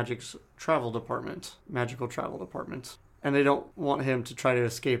Ministry of Magic's magical travel department. And they don't want him to try to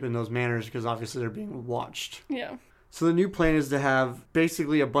escape in those manners because obviously they're being watched. Yeah. So the new plan is to have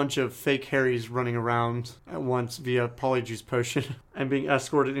basically a bunch of fake Harrys running around at once via Polyjuice Potion and being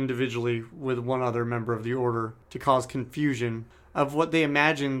escorted individually with one other member of the Order to cause confusion of what they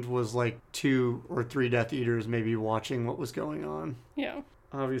imagined was like 2 or 3 Death Eaters maybe watching what was going on. Yeah.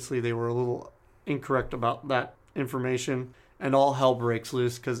 Obviously they were a little incorrect about that information, and all hell breaks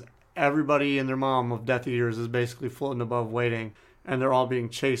loose because everybody and their mom of Death Eaters is basically floating above waiting. And they're all being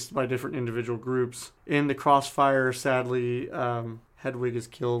chased by different individual groups. In the crossfire, sadly, Hedwig is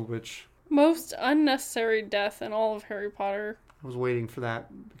killed, which... Most unnecessary death in all of Harry Potter. I was waiting for that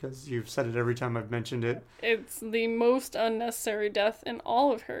because you've said it every time I've mentioned it. It's the most unnecessary death in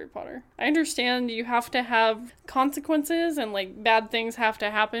all of Harry Potter. I understand you have to have consequences and, like, bad things have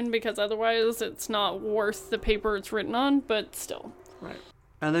to happen because otherwise it's not worth the paper it's written on, but still. Right.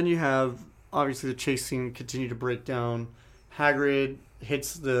 And then you have, obviously, the chase scene continue to break down. Hagrid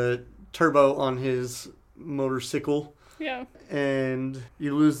hits the turbo on his motorcycle. Yeah. And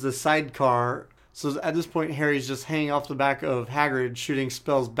you lose the sidecar. So at this point, Harry's just hanging off the back of Hagrid, shooting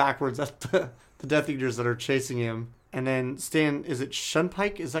spells backwards at the Death Eaters that are chasing him. And then Stan, is it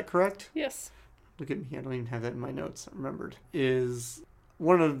Shunpike? Is that correct? Yes. Look at me. I don't even have that in my notes. I remembered. Is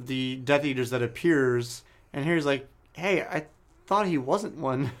one of the Death Eaters that appears. And Harry's like, hey, I thought he wasn't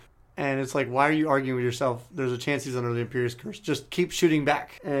one. And it's like, why are you arguing with yourself? There's a chance he's under the Imperius Curse. Just keep shooting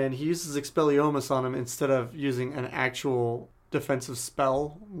back. And he uses Expelliarmus on him instead of using an actual defensive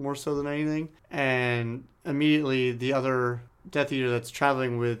spell, more so than anything. And immediately the other Death Eater that's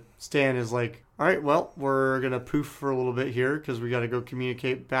traveling with Stan is like, all right, well, we're going to poof for a little bit here because we got to go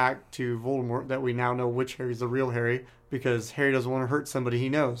communicate back to Voldemort that we now know which Harry's the real Harry because Harry doesn't want to hurt somebody he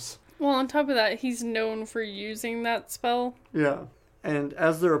knows. Well, on top of that, he's known for using that spell. Yeah. And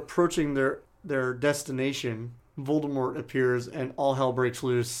as they're approaching their destination, Voldemort appears and all hell breaks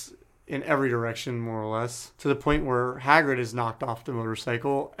loose in every direction, more or less, to the point where Hagrid is knocked off the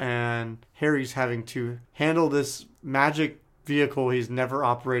motorcycle and Harry's having to handle this magic vehicle he's never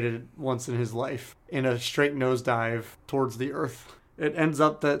operated once in his life in a straight nosedive towards the earth. It ends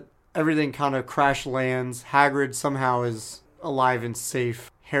up that everything kind of crash lands. Hagrid somehow is alive and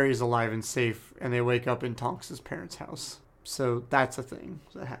safe. Harry's alive and safe, and they wake up in Tonks' parents' house. So that's a thing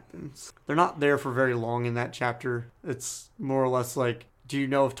that happens. They're not there for very long in that chapter. It's more or less like, do you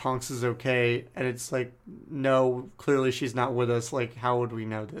know if Tonks is okay? And it's like, no, clearly she's not with us. Like, how would we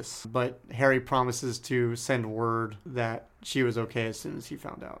know this? But Harry promises to send word that she was okay as soon as he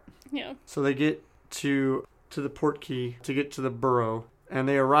found out. Yeah. So they get to the Portkey to get to the Burrow. And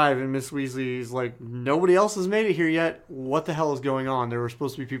they arrive, and Miss Weasley's like, nobody else has made it here yet. What the hell is going on? There were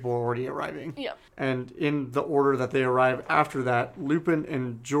supposed to be people already arriving. Yeah. And in the order that they arrive after that, Lupin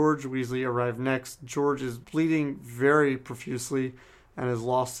and George Weasley arrive next. George is bleeding very profusely and has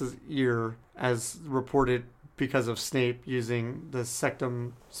lost his ear, as reported because of Snape using the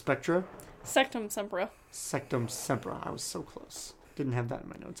Sectum Spectra. Sectum Sempra. Sectum Sempra. I was so close. Didn't have that in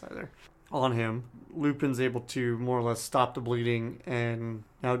my notes either. On him, Lupin's able to more or less stop the bleeding, and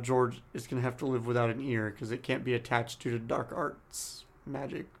now George is going to have to live without an ear because it can't be attached due to dark arts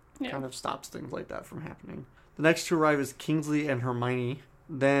magic. Yeah. Kind of stops things like that from happening. The next to arrive is Kingsley and Hermione,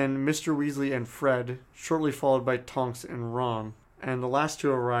 then Mr. Weasley and Fred, shortly followed by Tonks and Ron. And the last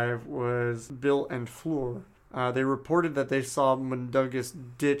to arrive was Bill and Fleur. They reported that they saw Mundungus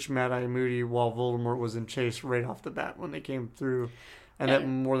ditch Mad-Eye Moody while Voldemort was in chase right off the bat when they came through. And that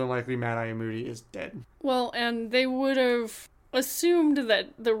more than likely Mad-Eye Moody is dead. Well, and they would have assumed that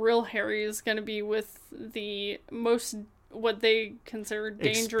the real Harry is going to be with the most, what they consider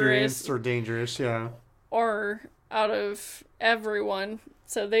dangerous. Experienced or dangerous, yeah. Or out of everyone.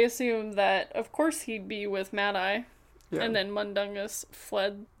 So they assumed that, of course, he'd be with Mad-Eye. Yeah. And then Mundungus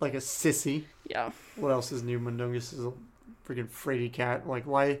fled. Like a sissy. Yeah. What else is new? Mundungus is a freaking fraidy cat. Like,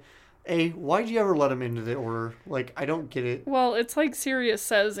 why Why'd you ever let him into the order? Like, I don't get it. Well, it's like Sirius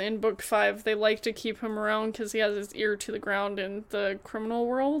says in book 5, they like to keep him around because he has his ear to the ground in the criminal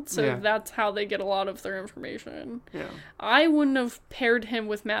world, so that's how they get a lot of their information. Yeah. I wouldn't have paired him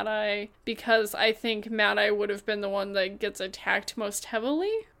with Mad Eye because I think Mad Eye would have been the one that gets attacked most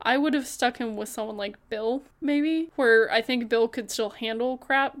heavily. I would have stuck him with someone like Bill, maybe, where I think Bill could still handle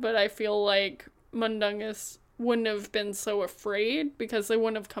crap, but I feel like Mundungus wouldn't have been so afraid because they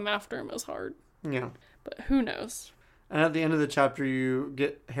wouldn't have come after him as hard. Yeah. But who knows? And at the end of the chapter, you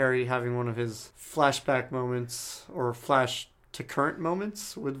get Harry having one of his flashback moments, or flash to current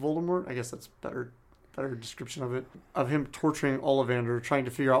moments with Voldemort. I guess that's better description of it. Of him torturing Ollivander, trying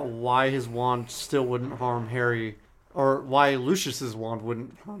to figure out why his wand still wouldn't harm Harry. Or why Lucius's wand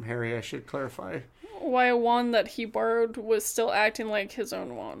wouldn't harm Harry, I should clarify. Why a wand that he borrowed was still acting like his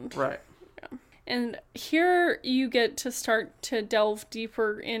own wand. Right. Yeah. And here you get to start to delve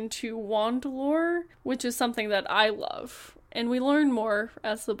deeper into wand lore, which is something that I love. And we learn more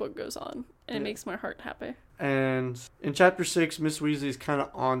as the book goes on. And it makes my heart happy. And in chapter 6, Miss Weasley's kind of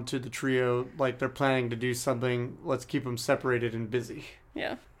on to the trio. Like, they're planning to do something. Let's keep them separated and busy.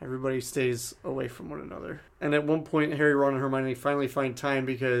 Yeah. Everybody stays away from one another. And at one point, Harry, Ron, and Hermione finally find time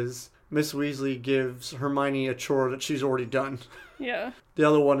because Miss Weasley gives Hermione a chore that she's already done. Yeah. The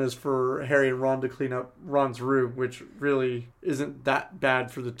other one is for Harry and Ron to clean up Ron's room, which really isn't that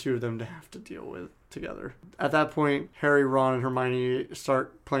bad for the two of them to have to deal with together. At that point, Harry, Ron, and Hermione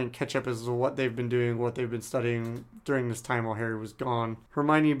start playing catch-up as to what they've been doing, what they've been studying during this time while Harry was gone.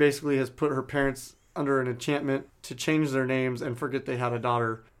 Hermione basically has put her parents under an enchantment to change their names and forget they had a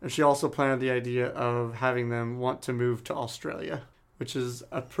daughter. And she also planted the idea of having them want to move to Australia, which is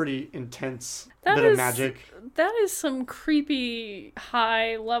a pretty intense bit of magic. That is some creepy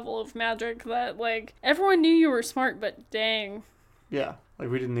high level of magic that, like, everyone knew you were smart, but dang. Yeah, like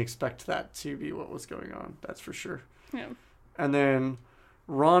we didn't expect that to be what was going on, that's for sure. Yeah. And then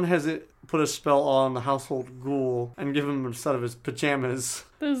Ron has put a spell on the household ghoul and give him a set of his pajamas.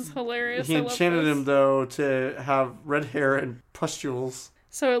 This is hilarious. He enchanted him, though, to have red hair and pustules.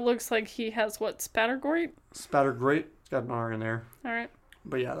 So it looks like he has, what, Spattergoit? Spattergoit. It's got an R in there. All right.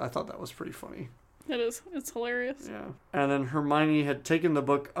 But yeah, I thought that was pretty funny. It is. It's hilarious. Yeah. And then Hermione had taken the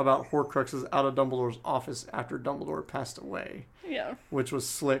book about Horcruxes out of Dumbledore's office after Dumbledore passed away. Yeah. Which was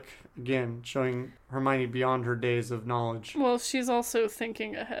slick, again, showing Hermione beyond her days of knowledge. Well, she's also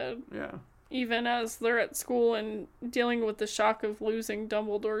thinking ahead. Yeah. Even as they're at school and dealing with the shock of losing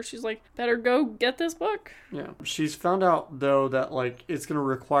Dumbledore, she's like, better go get this book. Yeah. She's found out, though, that, like, it's going to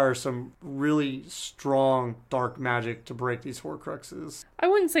require some really strong dark magic to break these Horcruxes. I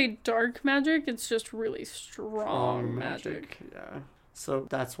wouldn't say dark magic, it's just really strong magic. Yeah. So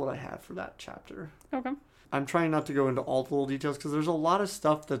that's what I have for that chapter. Okay. I'm trying not to go into all the little details because there's a lot of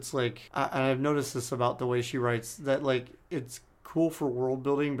stuff that's, like, and I've noticed this about the way she writes, that, like, it's cool for world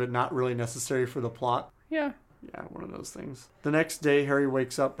building, but not really necessary for the plot. Yeah. Yeah, one of those things. The next day, Harry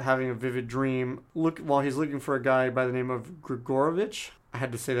wakes up having a vivid dream while he's looking for a guy by the name of Grigorovich. I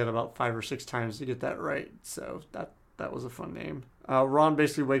had to say that about 5 or 6 times to get that right, so that was a fun name. Ron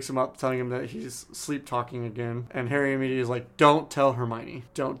basically wakes him up, telling him that he's sleep talking again, and Harry immediately is like, don't tell Hermione.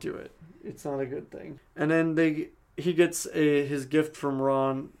 Don't do it. It's not a good thing. And then he gets his gift from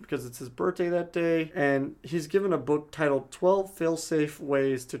Ron because it's his birthday that day, and he's given a book titled 12 Failsafe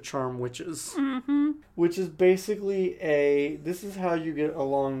Ways to Charm Witches, which is basically this is how you get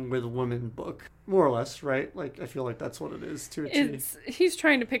along with women book, more or less, right? Like, I feel like that's what it is to a T. He's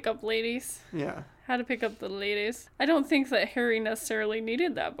trying to pick up ladies. Yeah. How to pick up the ladies. I don't think that Harry necessarily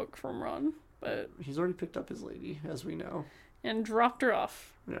needed that book from Ron, but he's already picked up his lady, as we know. And dropped her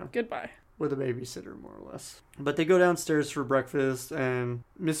off. Yeah. Goodbye. With a babysitter, more or less. But they go downstairs for breakfast, and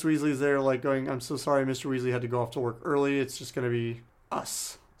Miss Weasley's there, like, going, I'm so sorry Mr. Weasley had to go off to work early. It's just going to be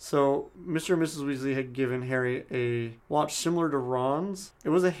us. So Mr. and Mrs. Weasley had given Harry a watch similar to Ron's. It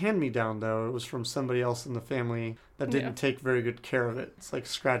was a hand-me-down, though. It was from somebody else in the family that didn't take very good care of it. It's, like,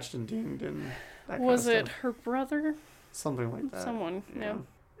 scratched and dinged and that kind of stuff. Was it her brother? Something like that. Someone, yeah.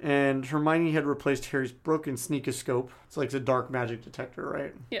 And Hermione had replaced Harry's broken sneakoscope. It's like the dark magic detector,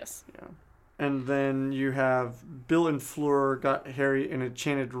 right? Yes. Yeah. And then you have Bill and Fleur got Harry an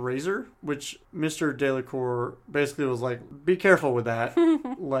enchanted razor, which Mr. Delacour basically was like, be careful with that.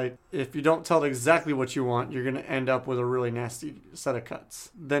 Like, if you don't tell it exactly what you want, you're going to end up with a really nasty set of cuts.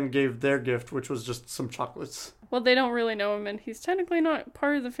 Then gave their gift, which was just some chocolates. Well, they don't really know him, and he's technically not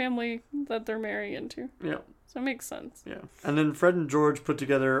part of the family that they're marrying into. Yeah. So it makes sense. Yeah. And then Fred and George put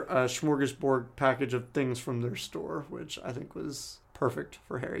together a smorgasbord package of things from their store, which I think was perfect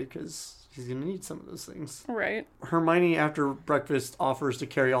for Harry because he's going to need some of those things. Right. Hermione, after breakfast, offers to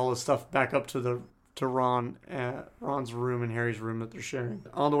carry all his stuff back up to Ron at Ron's room and Harry's room that they're sharing.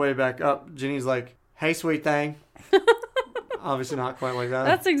 On the way back up, Ginny's like, "Hey, sweet thing." Obviously not quite like that.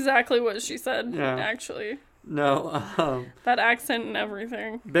 That's exactly what she said, Yeah. actually. No. That accent and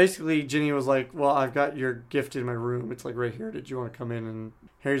everything. Basically, Ginny was like, "Well, I've got your gift in my room. It's like right here. Did you want to come in?" And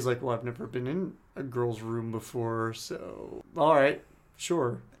Harry's like, "Well, I've never been in a girl's room before, so all right,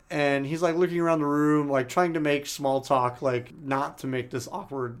 sure." And he's like looking around the room, like trying to make small talk, like not to make this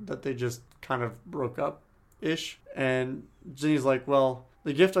awkward that they just kind of broke up ish. And Ginny's like, "Well,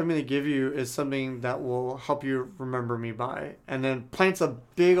 the gift I'm going to give you is something that will help you remember me by." And then plants a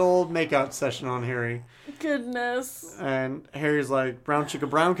big old makeout session on Harry. Goodness. And Harry's like, "Brown chicken,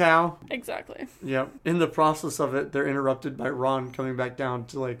 brown cow." Exactly. Yep. In the process of it, they're interrupted by Ron coming back down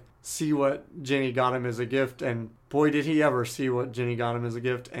to like see what Ginny got him as a gift. And boy, did he ever see what Ginny got him as a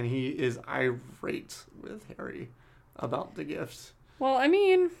gift. And he is irate with Harry about the gift. Well, I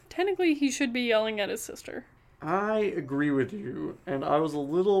mean, technically he should be yelling at his sister. I agree with you, and I was a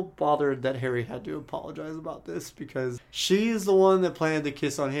little bothered that Harry had to apologize about this because she's the one that planted the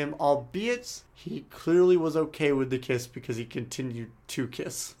kiss on him, albeit he clearly was okay with the kiss because he continued to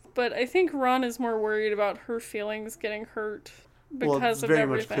kiss. But I think Ron is more worried about her feelings getting hurt because it's very of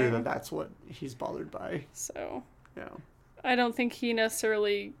much everything. clear that that's what he's bothered by. So, Yeah. I don't think he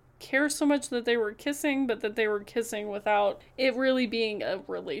necessarily cares so much that they were kissing, but that they were kissing without it really being a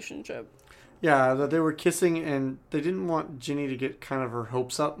relationship. Yeah, that they were kissing and they didn't want Ginny to get kind of her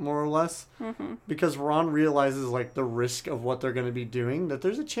hopes up, more or less. Mm-hmm. Because Ron realizes, like, the risk of what they're going to be doing, that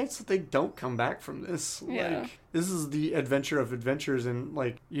there's a chance that they don't come back from this. Yeah. Like, this is the adventure of adventures, and,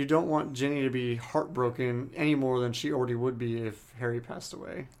 like, you don't want Ginny to be heartbroken any more than she already would be if Harry passed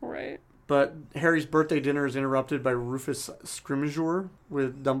away. Right. But Harry's birthday dinner is interrupted by Rufus Scrimgeour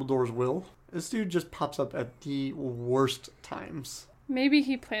with Dumbledore's will. This dude just pops up at the worst times. Maybe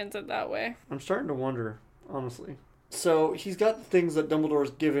he plans it that way. I'm starting to wonder, honestly. So he's got the things that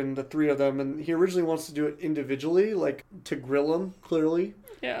Dumbledore's given, the three of them, and he originally wants to do it individually, like to grill them, clearly.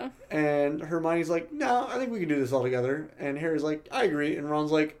 Yeah. And Hermione's like, "No, I think we can do this all together." And Harry's like, "I agree." And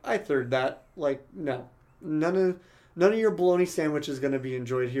Ron's like, "I third that." Like, no. None of your bologna sandwich is going to be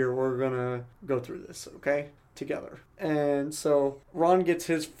enjoyed here. We're going to go through this, okay? Together. And so Ron gets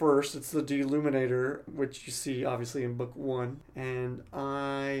his first. It's the Deluminator, which you see obviously in book 1. And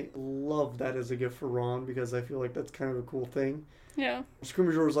I love that as a gift for Ron because I feel like that's kind of a cool thing. Yeah.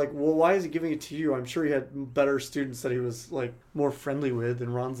 Scrimgeour was like, "Well, why is he giving it to you? I'm sure he had better students that he was like more friendly with."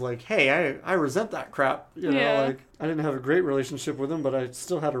 And Ron's like, "Hey, I resent that crap. You know, Yeah. like I didn't have a great relationship with him, but I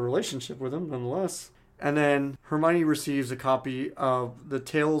still had a relationship with him nonetheless." And then Hermione receives a copy of the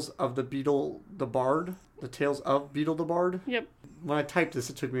Tales of the Beetle the Bard. The Tales of Beetle the Bard. Yep. When I typed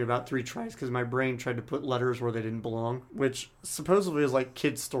this, it took me about 3 tries because my brain tried to put letters where they didn't belong, which supposedly is like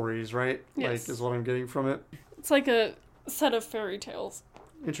kids' stories, right? Yes. Like, is what I'm getting from it. It's like a set of fairy tales.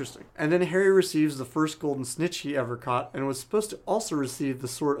 Interesting. And then Harry receives the first golden snitch he ever caught and was supposed to also receive the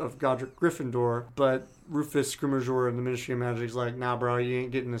sword of Godric Gryffindor, but Rufus Scrimgeour and the Ministry of Magic's like, "Nah, bro, you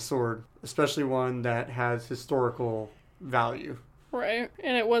ain't getting a sword. Especially one that has historical value." Right.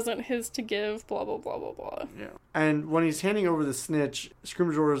 And it wasn't his to give, blah, blah, blah, blah, blah. Yeah. And when he's handing over the snitch,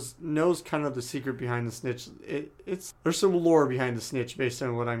 Scrimgeour knows kind of the secret behind the snitch. There's some lore behind the snitch based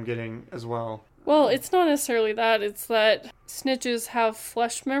on what I'm getting as well. Well, it's not necessarily that. It's that snitches have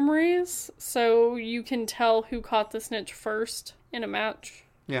flesh memories, so you can tell who caught the snitch first in a match.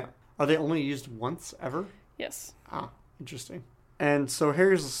 Yeah. Are they only used once ever? Yes. Ah, interesting. And so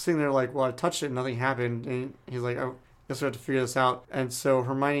Harry's sitting there like, "Well, I touched it and nothing happened." And he's like, "Oh, guess we have to figure this out." And so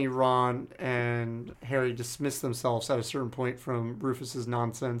Hermione, Ron, and Harry dismiss themselves at a certain point from Rufus's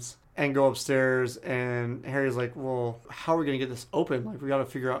nonsense and go upstairs. And Harry's like, "Well, how are we going to get this open? Like, we got to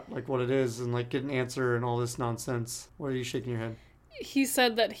figure out like what it is and like get an answer and all this nonsense." What are you shaking your head? He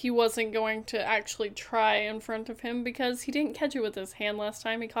said that he wasn't going to actually try in front of him because he didn't catch it with his hand last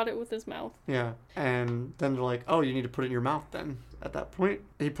time. He caught it with his mouth. Yeah. And then they're like, "Oh, you need to put it in your mouth then." At that point,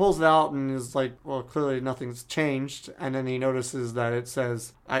 he pulls it out and is like, "Well, clearly nothing's changed." And then he notices that it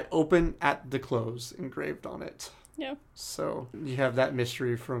says, "I open at the close," engraved on it. Yeah. So you have that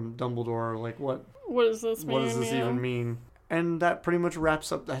mystery from Dumbledore, like what does this mean? what does this Yeah. even mean? And that pretty much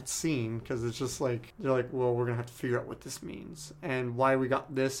wraps up that scene because it's just like they're like, "Well, we're gonna have to figure out what this means and why we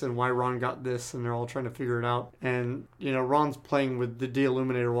got this and why Ron got this," and they're all trying to figure it out. And you know, Ron's playing with the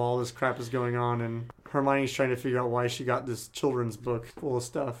De-Illuminator while all this crap is going on, and Hermione's trying to figure out why she got this children's book full of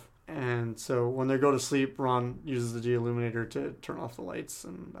stuff. And so when they go to sleep, Ron uses the De-Illuminator to turn off the lights,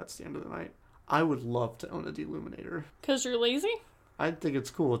 and that's the end of the night. I would love to own a De-Illuminator. Because you're lazy? I think it's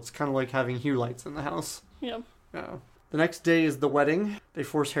cool. It's kind of like having hue lights in the house. Yeah. Yeah. The next day is the wedding. They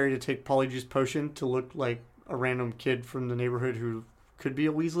force Harry to take Polyjuice Potion to look like a random kid from the neighborhood who could be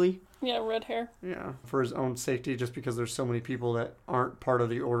a Weasley. Yeah, red hair. Yeah, for his own safety, just because there's so many people that aren't part of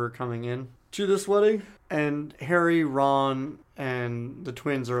the order coming in to this wedding. And Harry, Ron, and the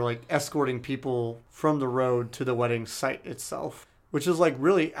twins are like escorting people from the road to the wedding site itself, which is like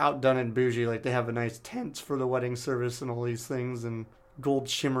really outdone and bougie. Like they have a nice tent for the wedding service and all these things, and gold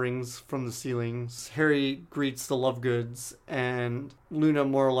shimmerings from the ceilings. Harry greets the Lovegoods, and Luna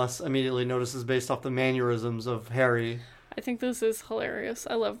more or less immediately notices, based off the mannerisms of Harry, I think this is hilarious.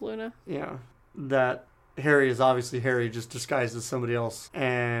 I love Luna. yeah, that Harry is obviously Harry, just disguised as somebody else.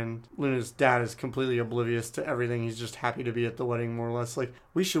 And Luna's dad is completely oblivious to everything. He's just happy to be at the wedding, more or less. Like,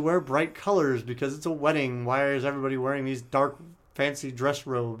 we should wear bright colors because it's a wedding. Why is everybody wearing these dark, fancy dress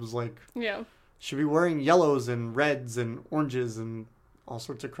robes? Like, Yeah. should be wearing yellows and reds and oranges and all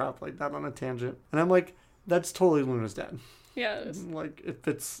sorts of crap like that on a tangent. And I'm like, that's totally Luna's dad. Yeah, it is. Like, it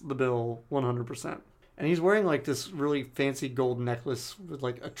fits the bill 100%. And he's wearing like this really fancy gold necklace with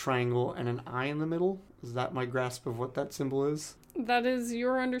like a triangle and an eye in the middle. Is that my grasp of what that symbol is? That is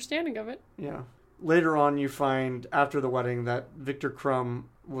your understanding of it. Yeah. Later on, you find after the wedding that Victor Crumb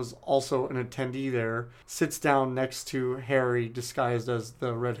was also an attendee there, sits down next to Harry disguised as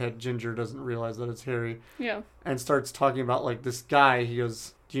the redhead ginger, doesn't realize that it's Harry, Yeah. and starts talking about like this guy. He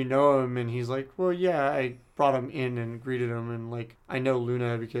goes, do you know him? And he's like, well, yeah, I brought him in and greeted him, and like, I know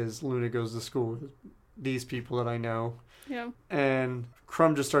Luna because Luna goes to school with these people that I know. Yeah. And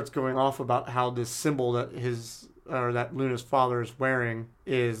Crumb just starts going off about how this symbol that that Luna's father is wearing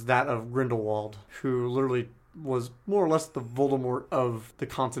is that of Grindelwald, who literally was more or less the Voldemort of the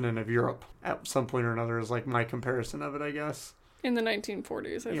continent of Europe at some point or another, is like my comparison of it, I guess. In the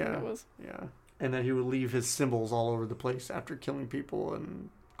 1940s, I think it was. Yeah. And that he would leave his symbols all over the place after killing people and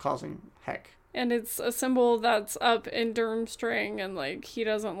causing heck. And it's a symbol that's up in Durmstrang, and like he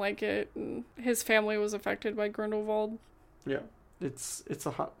doesn't like it. And his family was affected by Grindelwald. Yeah, it's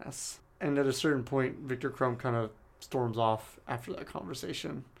a hot mess. And at a certain point, Victor Crumb kind of storms off after that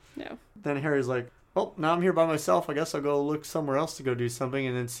conversation. Yeah. Then Harry's like, well, now I'm here by myself. I guess I'll go look somewhere else to go do something.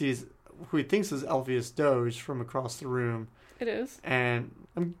 And then sees who he thinks is Elphius Doge from across the room. It is. And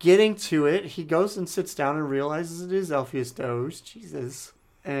I'm getting to it. He goes and sits down and realizes it is Elphius Doge. Jesus.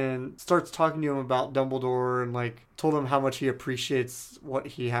 And starts talking to him about Dumbledore and like told him how much he appreciates what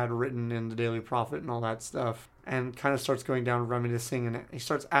he had written in the Daily Prophet and all that stuff. And kind of starts going down reminiscing, and he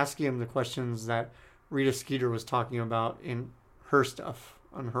starts asking him the questions that Rita Skeeter was talking about in her stuff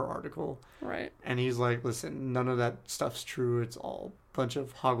on her article. Right. And he's like, listen, none of that stuff's true. It's all a bunch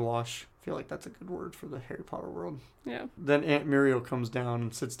of hogwash. I feel like that's a good word for the Harry Potter world. Yeah. Then Aunt Muriel comes down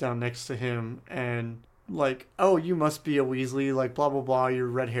and sits down next to him and like, oh, you must be a Weasley, like blah, blah, blah, your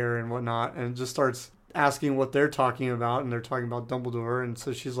red hair and whatnot. And just starts asking what they're talking about. And they're talking about Dumbledore. And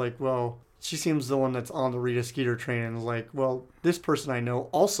so she's like, well, she seems the one that's on the Rita Skeeter train and is like, well, this person I know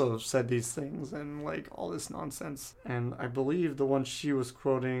also said these things and like all this nonsense. And I believe the one she was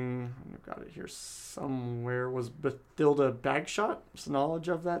quoting, I've got it here somewhere, was Bathilda Bagshot's knowledge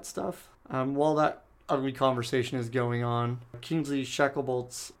of that stuff. While that ugly conversation is going on, Kingsley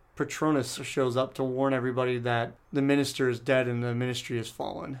Shacklebolt's Patronus shows up to warn everybody that the minister is dead and the ministry has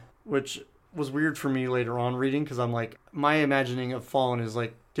fallen, which was weird for me later on reading, because I'm like, my imagining of fallen is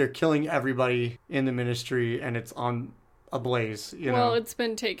like they're killing everybody in the ministry and it's on a blaze, you know? Well, it's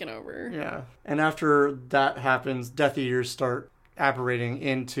been taken over. Yeah. And after that happens, Death Eaters start apparating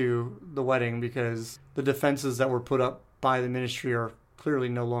into the wedding because the defenses that were put up by the ministry are clearly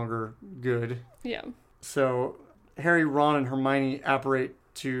no longer good. Yeah. So Harry, Ron, and Hermione apparate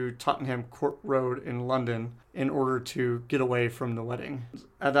to Tottenham Court Road in London in order to get away from the wedding.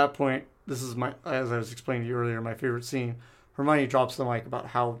 At that point, this is my, as I was explaining to you earlier, my favorite scene. Hermione drops the mic about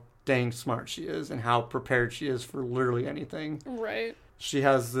how dang smart she is and how prepared she is for literally anything. Right. She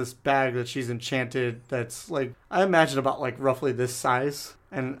has this bag that she's enchanted that's like, I imagine about like roughly this size.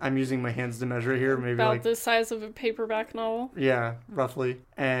 And I'm using my hands to measure here. Maybe about like the size of a paperback novel. Yeah, roughly.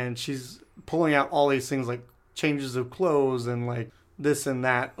 And she's pulling out all these things like changes of clothes and like this and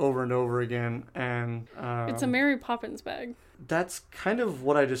that over and over again. And it's a Mary Poppins bag. That's kind of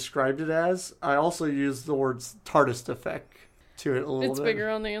what I described it as. I also used the words TARDIS effect to it a little It's bit. bigger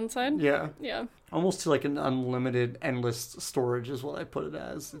on the inside? Yeah. Yeah. Almost to like an unlimited, endless storage is what I put it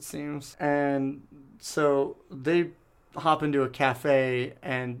as, it seems. And so they hop into a cafe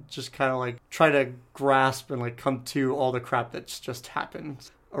and just kind of like try to grasp and like come to all the crap that's just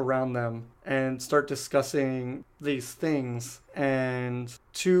happened. around them and start discussing these things. And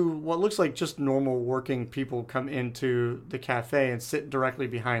two, what looks like just normal working people come into the cafe and sit directly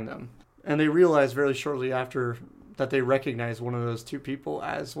behind them. And they realize very shortly after that they recognize one of those two people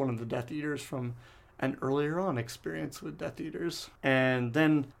as one of the Death Eaters from an earlier on experience with Death Eaters. And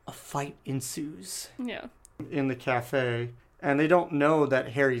then a fight ensues. Yeah. In the cafe. And they don't know that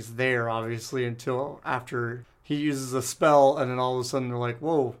Harry's there, obviously, until after he uses a spell, and then all of a sudden they're like,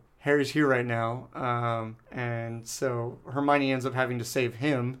 whoa, Harry's here right now. And so Hermione ends up having to save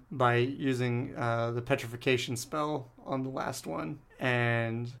him by using the petrification spell on the last one.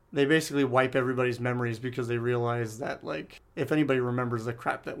 And they basically wipe everybody's memories because they realize that, like, if anybody remembers the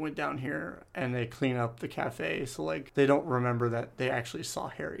crap that went down here, and they clean up the cafe, so, like, they don't remember that they actually saw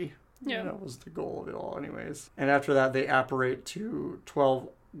Harry. Yeah. That was the goal of it all anyways. And after that, they apparate to 12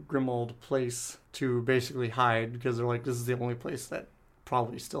 Grimmauld Place to basically hide, because they're like, this is the only place that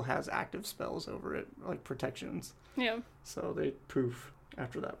probably still has active spells over it, like protections. Yeah. So they poof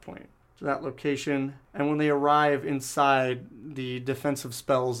after that point to that location. And when they arrive inside, the defensive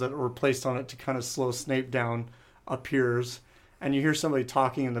spells that were placed on it to kind of slow Snape down appears. And you hear somebody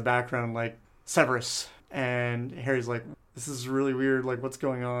talking in the background like, Severus. And Harry's like, this is really weird, like, what's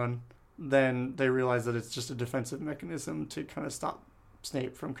going on? Then they realize that it's just a defensive mechanism to kind of stop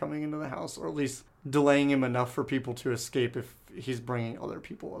Snape from coming into the house, or at least delaying him enough for people to escape if he's bringing other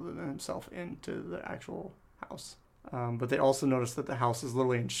people other than himself into the actual house. But they also notice that the house is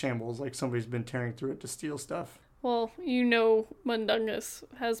literally in shambles, like somebody's been tearing through it to steal stuff. Well, Mundungus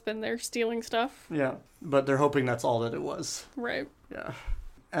has been there stealing stuff. Yeah, but they're hoping that's all that it was. Right. Yeah.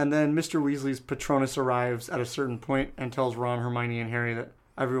 And then Mr. Weasley's Patronus arrives at a certain point and tells Ron, Hermione, and Harry that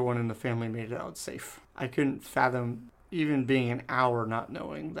everyone in the family made it out safe. I couldn't fathom even being an hour not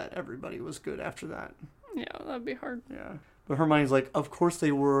knowing that everybody was good after that. Yeah, that'd be hard. Yeah. But Hermione's like, of course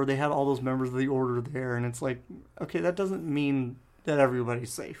they were. They had all those members of the Order there. And it's like, okay, that doesn't mean that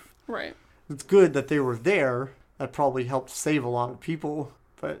everybody's safe. Right. It's good that they were there. That probably helped save a lot of people.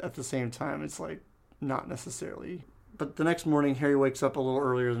 But at the same time, it's like, not necessarily. But the next morning, Harry wakes up a little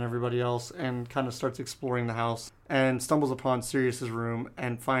earlier than everybody else and kind of starts exploring the house and stumbles upon Sirius's room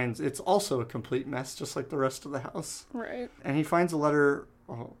and finds it's also a complete mess, just like the rest of the house. Right. And he finds a letter,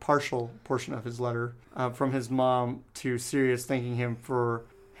 a partial portion of his letter, from his mom to Sirius thanking him for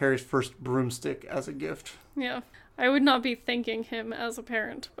Harry's first broomstick as a gift. Yeah. I would not be thanking him as a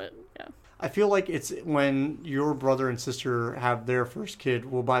parent, but yeah. I feel like it's when your brother and sister have their first kid,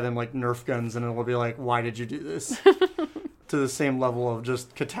 we'll buy them like Nerf guns and it will be like, why did you do this? To the same level of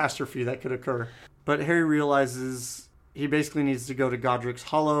just catastrophe that could occur. But Harry realizes he basically needs to go to Godric's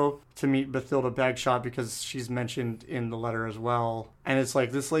Hollow to meet Bathilda Bagshot because she's mentioned in the letter as well. And it's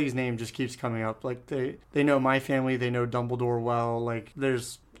like, this lady's name just keeps coming up. Like, they know my family, they know Dumbledore well. Like,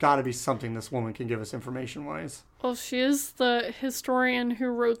 there's got to be something this woman can give us information-wise. Well, she is the historian who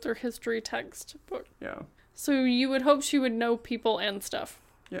wrote their history textbook. Yeah. So you would hope she would know people and stuff.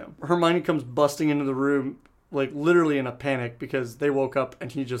 Yeah. Hermione comes busting into the room, like, literally in a panic because they woke up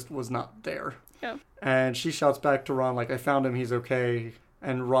and he just was not there. Yeah. And she shouts back to Ron, like, I found him, he's okay.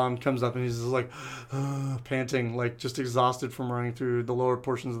 And Ron comes up and he's just like, panting, like, just exhausted from running through the lower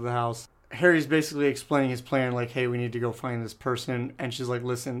portions of the house. Harry's basically explaining his plan, like, hey, we need to go find this person. And she's like,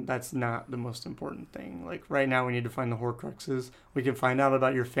 listen, that's not the most important thing. Like, right now we need to find the Horcruxes. We can find out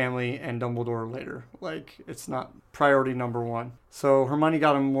about your family and Dumbledore later. Like, it's not priority number one. So Hermione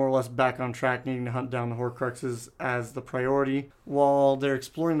got him more or less back on track, needing to hunt down the Horcruxes as the priority. While they're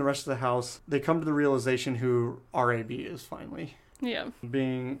exploring the rest of the house, they come to the realization who RAB is finally. Yeah.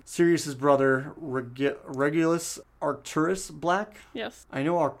 Being Sirius's brother, Regulus Arcturus Black. Yes. I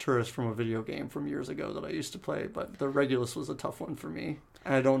know Arcturus from a video game from years ago that I used to play, but the Regulus was a tough one for me.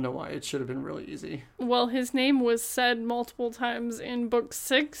 And I don't know why. It should have been really easy. Well, his name was said multiple times in book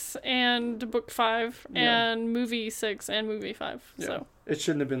 6 and book 5 and movie 6 and movie 5. Yeah. So it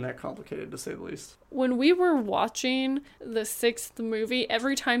shouldn't have been that complicated, to say the least. when we were watching the 6th movie,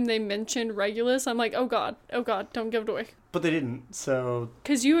 every time they mentioned Regulus, I'm like, oh god, don't give it away. But they didn't, so...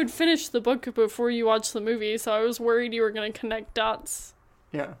 Because you had finished the book before you watched the movie, so I was worried you were going to connect dots.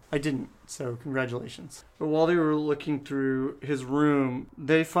 Yeah, I didn't, so congratulations. But while they were looking through his room,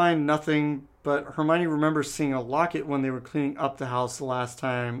 they find nothing, but Hermione remembers seeing a locket when they were cleaning up the house the last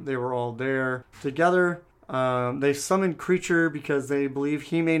time they were all there together. They summon Kreacher because they believe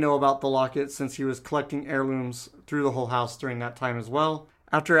he may know about the locket since he was collecting heirlooms through the whole house during that time as well.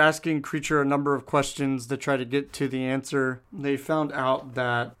 After asking Kreacher a number of questions to try to get to the answer, they found out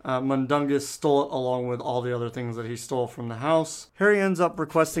that Mundungus stole it along with all the other things that he stole from the house. Harry ends up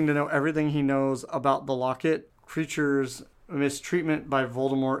requesting to know everything he knows about the locket. Kreacher's mistreatment by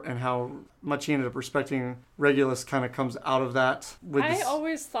Voldemort and how much he ended up respecting Regulus kind of comes out of that. I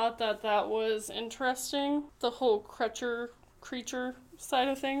always thought that was interesting, the whole creature side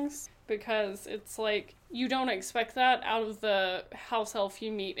of things, because it's like, you don't expect that out of the house elf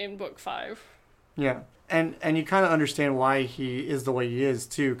you meet in book 5. Yeah. And you kind of understand why he is the way he is,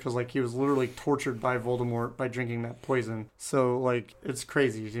 too, because, like, he was literally tortured by Voldemort by drinking that poison. So, like, it's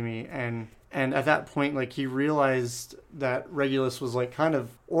crazy to me. And at that point, like, he realized that Regulus was, like, kind of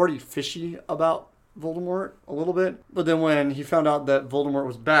already fishy about Voldemort a little bit. But then when he found out that Voldemort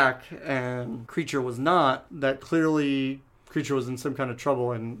was back and Kreacher was not, that clearly Kreacher was in some kind of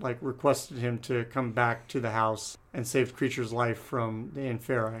trouble and, like, requested him to come back to the house and save Kreacher's life from the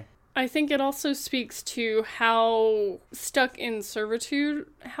Inferi. I think it also speaks to how stuck in servitude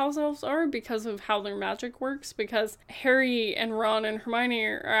house elves are because of how their magic works. Because Harry and Ron and Hermione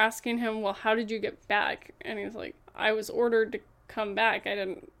are asking him, well, how did you get back? And he's like, I was ordered to come back. I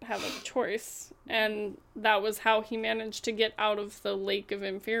didn't have a choice. And that was how he managed to get out of the Lake of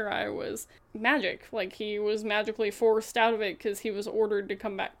Inferi, was magic. Like, he was magically forced out of it because he was ordered to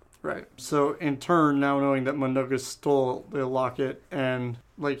come back. Right. So in turn, now knowing that Mundungus stole the locket, and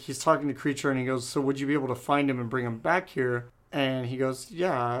like he's talking to Kreacher and he goes, so would you be able to find him and bring him back here? And he goes,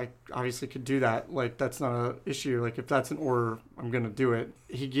 yeah, I obviously could do that. Like, that's not an issue. Like, if that's an order, I'm going to do it.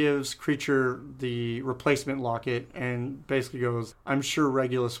 He gives Kreacher the replacement locket and basically goes, I'm sure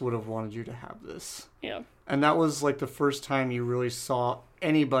Regulus would have wanted you to have this. Yeah. And that was like the first time you really saw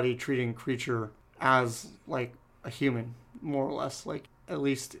anybody treating Kreacher as like a human, more or less. Like, at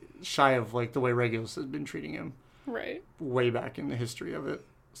least shy of like the way Regulus has been treating him. Right. Way back in the history of it.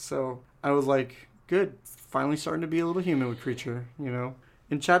 So I was like, good. Finally starting to be a little human with Kreacher, you know.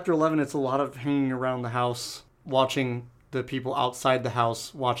 In chapter 11, it's a lot of hanging around the house, watching the people outside the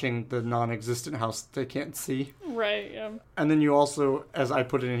house, watching the non-existent house that they can't see. Right, yeah. And then you also, as I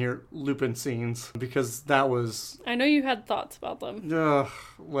put it in here, Lupin scenes, because that was... I know you had thoughts about them.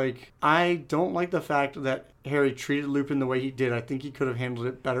 Like, I don't like the fact that Harry treated Lupin the way he did. I think he could have handled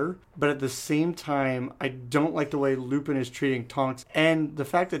it better. But at the same time, I don't like the way Lupin is treating Tonks. And the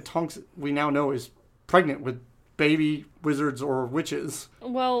fact that Tonks, we now know, is pregnant with baby wizards or witches.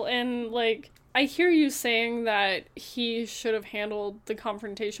 Well, and, like, I hear you saying that he should have handled the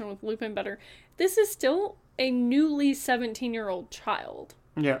confrontation with Lupin better. This is still a newly 17-year-old child.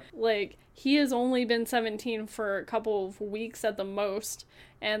 Yeah. Like, he has only been 17 for a couple of weeks at the most.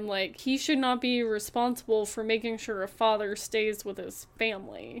 And, like, he should not be responsible for making sure a father stays with his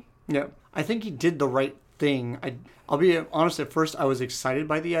family. Yeah. I think he did the right thing. I'll be honest, at first I was excited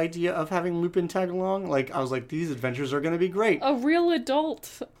by the idea of having Lupin tag along. Like, I was like, these adventures are going to be great. A real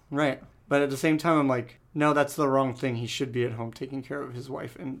adult. Right. But at the same time, I'm like, no, that's the wrong thing. He should be at home taking care of his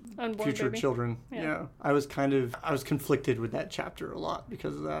wife and unborn future baby. Children. Yeah. I was conflicted with that chapter a lot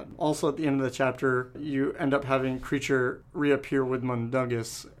because of that. Also, at the end of the chapter, you end up having Kreacher reappear with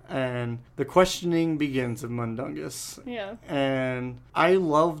Mundungus, and the questioning begins of Mundungus. Yeah. And I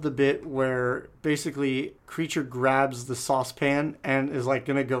love the bit where basically Kreacher grabs the saucepan and is like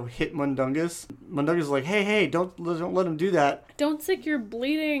gonna go hit Mundungus. Mundungus is like, hey, don't let him do that. Don't sick your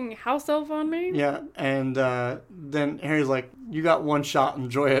bleeding house elf on me. Yeah, and then Harry's like, you got one shot,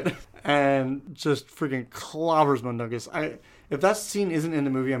 enjoy it. And just freaking clobbers Mundungus. If that scene isn't in the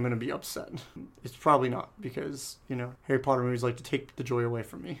movie, I'm going to be upset. It's probably not, because, you know, Harry Potter movies like to take the joy away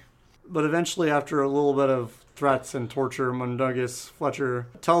from me. But eventually, after a little bit of threats and torture, Mundungus Fletcher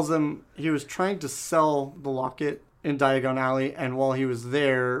tells him he was trying to sell the locket in Diagon Alley, and while he was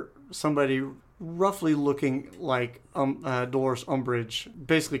there, somebody roughly looking like Dolores Umbridge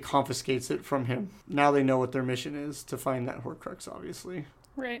basically confiscates it from him. Now they know what their mission is, to find that Horcrux, obviously.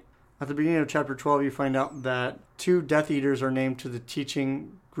 Right. At the beginning of chapter 12, you find out that 2 Death Eaters are named to the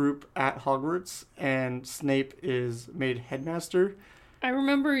teaching group at Hogwarts, and Snape is made headmaster. I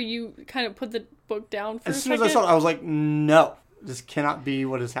remember you kind of put the book down for a second. As soon as I saw it, I was like, no, this cannot be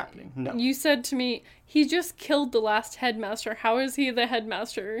what is happening. No. You said to me, he just killed the last headmaster. How is he the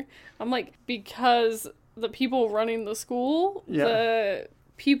headmaster? I'm like, because the people running the school, the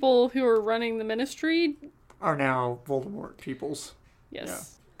people who are running the ministry, are now Voldemort peoples. Yes.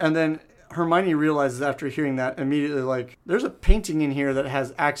 Yeah. And then Hermione realizes after hearing that immediately, like, there's a painting in here that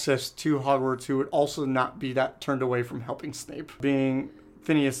has access to Hogwarts who would also not be that turned away from helping Snape, being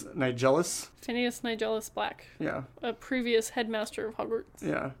Phineas Nigellus. Phineas Nigellus Black. Yeah. A previous headmaster of Hogwarts.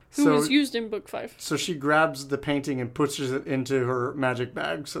 Yeah. Who was used in book 5. So she grabs the painting and pushes it into her magic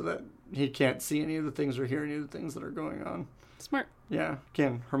bag so that he can't see any of the things or hear any of the things that are going on. Smart. Yeah.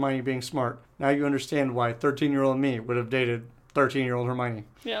 Again, Hermione being smart. Now you understand why 13-year-old me would have dated 13-year-old Hermione.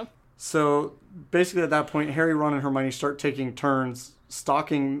 Yeah. So basically at that point, Harry, Ron, and Hermione start taking turns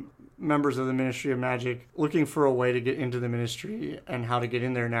stalking members of the Ministry of Magic, looking for a way to get into the ministry and how to get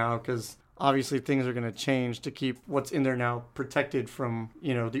in there now, because obviously things are going to change to keep what's in there now protected from,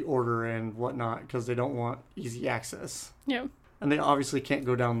 the order and whatnot, because they don't want easy access. Yeah. And they obviously can't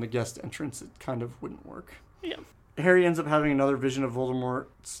go down the guest entrance. It kind of wouldn't work. Yeah. Harry ends up having another vision of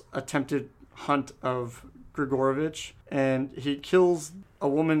Voldemort's attempted hunt of Grigorovich, and he kills a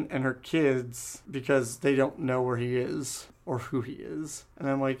woman and her kids because they don't know where he is or who he is. And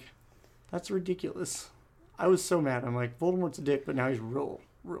I'm like, that's ridiculous. I was so mad. I'm like, Voldemort's a dick, but now he's real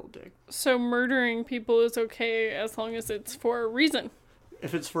dick. So murdering people is okay as long as it's for a reason.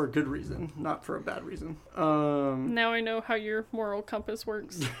 If it's for a good reason, not for a bad reason. Now I know how your moral compass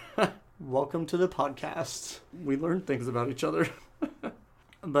works. Welcome to the podcast. We learn things about each other.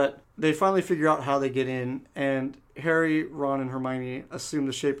 But they finally figure out how they get in, and Harry, Ron, and Hermione assume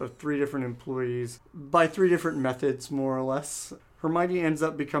the shape of 3 different employees by 3 different methods, more or less. Hermione ends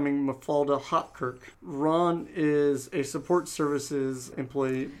up becoming Mafalda Hopkirk. Ron is a support services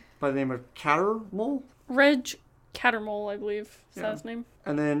employee by the name of Cattermole. Reg Cattermole, I believe is his name.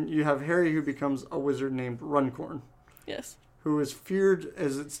 And then you have Harry, who becomes a wizard named Runcorn. Yes. Who is feared,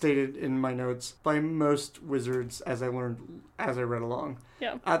 as it stated in my notes, by most wizards, as I learned as I read along.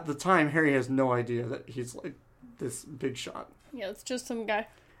 Yeah. At the time, Harry has no idea that he's like this big shot. Yeah, it's just some guy.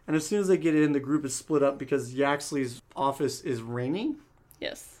 And as soon as they get in, the group is split up because Yaxley's office is raining.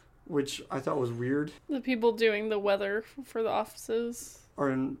 Yes. Which I thought was weird. The people doing the weather for the offices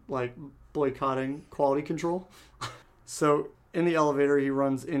Are in, boycotting quality control. So, in the elevator, he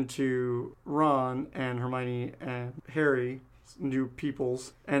runs into Ron and Hermione and Harry, new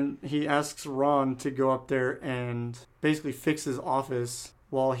peoples, and he asks Ron to go up there and basically fix his office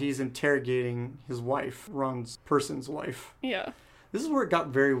while he's interrogating his wife, Ron's person's wife. Yeah. This is where it got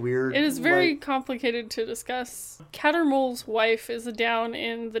very weird. It is very complicated to discuss. Cattermole's wife is down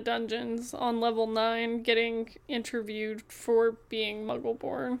in the dungeons on level 9 getting interviewed for being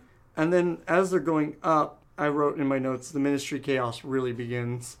Muggle-born. And then as they're going up, I wrote in my notes, the Ministry Chaos really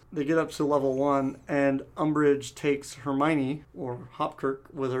begins. They get up to level 1, and Umbridge takes Hermione, or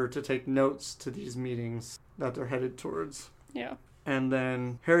Hopkirk, with her to take notes to these meetings that they're headed towards. Yeah. And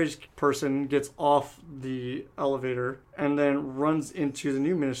then Harry's person gets off the elevator and then runs into the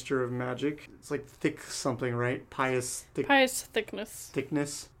new Minister of Magic. It's like thick something, right? Pious thickness.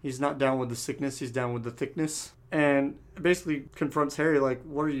 Thickness. He's not down with the sickness, he's down with the thickness. And basically confronts Harry like,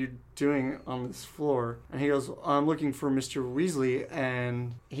 what are you doing on this floor? And he goes, I'm looking for Mr. Weasley.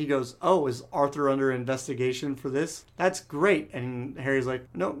 And he goes, oh, is Arthur under investigation for this? That's great. And Harry's like,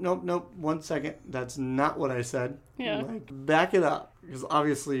 nope, 1 second. That's not what I said. Yeah. Back it up. Because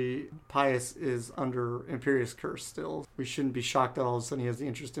obviously Pius is under Imperius Curse still. We shouldn't be shocked that all of a sudden he has the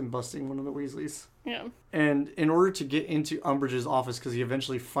interest in busting one of the Weasleys. Yeah. And in order to get into Umbridge's office, because he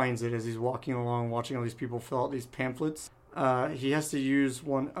eventually finds it as he's walking along, watching all these people fill out these pamphlets, he has to use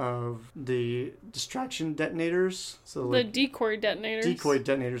one of the distraction detonators. So the decoy detonators. Decoy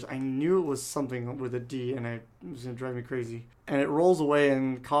detonators. I knew it was something with a D, and it was going to drive me crazy. And it rolls away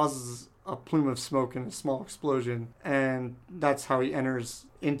and causes a plume of smoke and a small explosion, and that's how he enters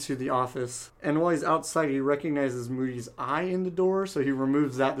into the office. And while he's outside, he recognizes Moody's eye in the door, so he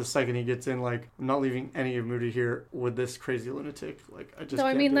removes that the second he gets in. Like, I'm not leaving any of Moody here with this crazy lunatic. Like, I just No, I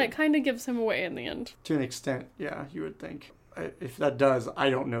can't mean, do that it. kind of gives him away in the end. To an extent, yeah, you would think. If that does,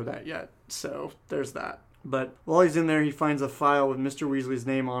 I don't know that yet, so there's that. But while he's in there, he finds a file with Mr. Weasley's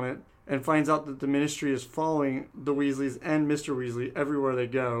name on it, and finds out that the Ministry is following the Weasleys and Mr. Weasley everywhere they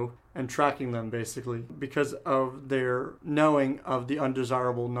go, and tracking them, basically, because of their knowing of the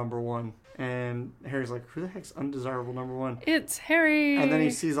undesirable number 1. And Harry's like, who the heck's undesirable number 1? It's Harry! And then he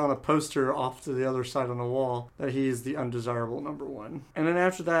sees on a poster off to the other side on the wall that he is the undesirable number 1. And then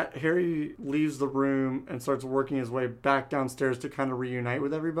after that, Harry leaves the room and starts working his way back downstairs to kind of reunite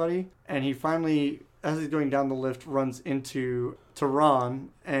with everybody. And he finally, as he's going down the lift, runs into Ron.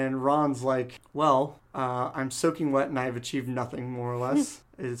 And Ron's like, well, I'm soaking wet and I've achieved nothing, more or less.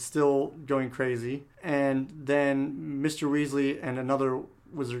 It's still going crazy. And then Mr. Weasley and another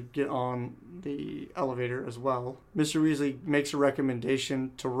wizard get on the elevator as well. Mr. Weasley makes a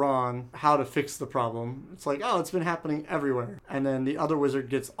recommendation to Ron how to fix the problem. It's like, oh, it's been happening everywhere. And then the other wizard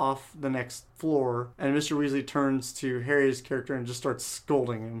gets off the next floor, and Mr. Weasley turns to Harry's character and just starts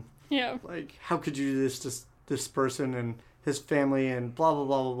scolding him. Yeah. Like, how could you do this to this person and his family and blah, blah,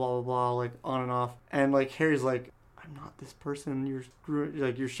 blah, blah, blah, blah, blah, like on and off. And like, Harry's like, I'm not this person.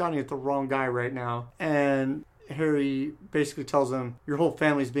 You're shouting at the wrong guy right now. And Harry basically tells him, your whole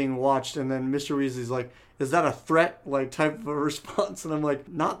family's being watched, and then Mr. Weasley's like, is that a threat, like, type of a response? And I'm like,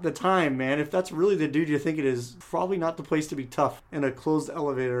 not the time, man. If that's really the dude you think it is, probably not the place to be tough in a closed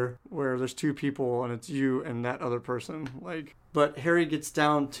elevator where there's two people and it's you and that other person. Like, but Harry gets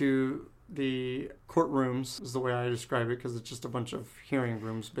down to the courtrooms, is the way I describe it, because it's just a bunch of hearing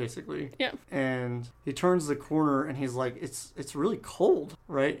rooms, basically. Yeah. And he turns the corner and he's like, it's really cold,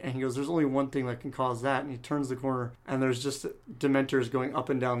 right? And he goes, there's only one thing that can cause that. And he turns the corner and there's just Dementors going up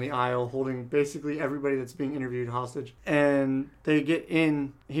and down the aisle, holding basically everybody that's being interviewed hostage. And they get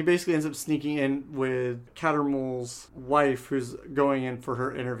in. He basically ends up sneaking in with Cattermole's wife, who's going in for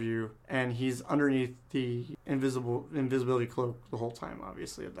her interview. And he's underneath the invisibility cloak the whole time,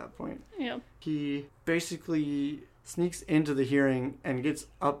 obviously, at that point. Yeah. He basically sneaks into the hearing and gets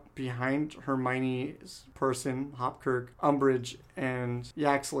up behind Hermione's person, Hopkirk, Umbridge, and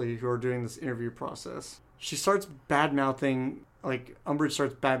Yaxley, who are doing this interview process. She starts bad-mouthing, like, Umbridge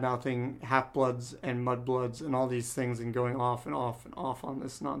starts bad-mouthing Half-Bloods and Mudbloods and all these things and going off and off and off on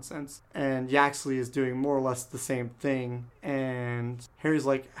this nonsense. And Yaxley is doing more or less the same thing. And Harry's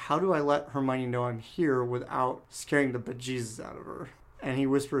like, how do I let Hermione know I'm here without scaring the bejesus out of her? And he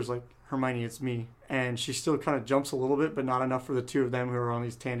whispers, like, Hermione, it's me. And she still kind of jumps a little bit, but not enough for the two of them who are on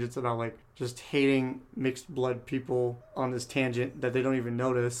these tangents about, like, just hating mixed blood people on this tangent that they don't even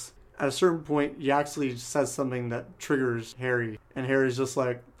notice. At a certain point, Yaxley says something that triggers Harry. And Harry's just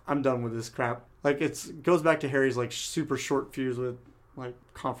like, I'm done with this crap. Like, it goes back to Harry's, like, super short fuse with, like,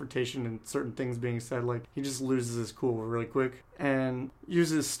 confrontation and certain things being said. Like, he just loses his cool really quick and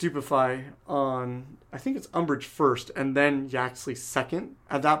uses Stupefy on, I think it's Umbridge first and then Yaxley second.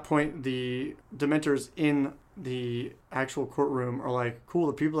 At that point, the Dementors in the actual courtroom are like, cool,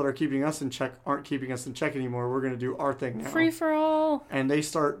 the people that are keeping us in check aren't keeping us in check anymore. We're going to do our thing now. Free for all. And they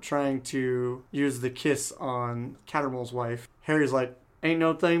start trying to use the kiss on Cattermole's wife. Harry's like, ain't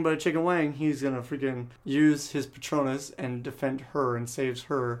no thing but a chicken wang. He's gonna freaking use his Patronus and defend her and saves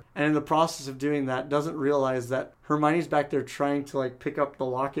her. And in the process of doing that, doesn't realize that Hermione's back there trying to, like, pick up the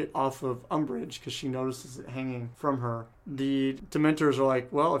locket off of Umbridge because she notices it hanging from her. The Dementors are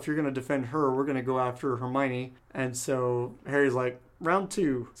like, well, if you're gonna defend her, we're gonna go after Hermione. And so Harry's like, round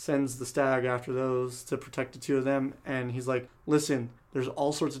two, sends the stag after those to protect the two of them. And he's like, listen, there's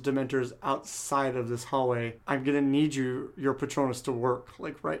all sorts of Dementors outside of this hallway. I'm going to need your Patronus to work,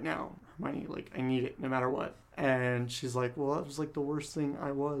 like, right now. Hermione, like, I need it no matter what. And she's like, well, that was, like, the worst thing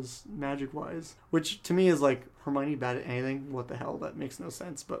I was, magic-wise. Which, to me, is like, Hermione bad at anything? What the hell? That makes no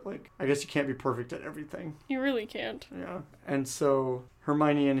sense. But, like, I guess you can't be perfect at everything. You really can't. Yeah. And so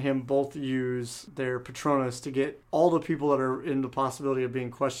Hermione and him both use their Patronus to get all the people that are in the possibility of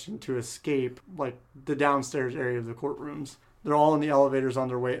being questioned to escape, like, the downstairs area of the courtrooms. They're all in the elevators on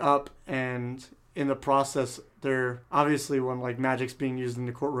their way up, and in the process, they're obviously, when, like, magic's being used in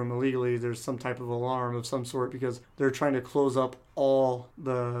the courtroom illegally, there's some type of alarm of some sort because they're trying to close up all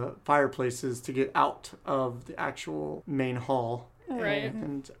the fireplaces to get out of the actual main hall. Right.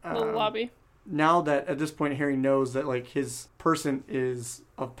 And the lobby. Now that at this point Harry knows that, like, his person is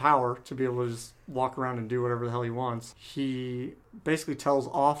of power to be able to just walk around and do whatever the hell he wants, he basically tells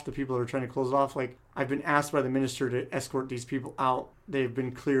off the people that are trying to close it off, like, I've been asked by the minister to escort these people out. They've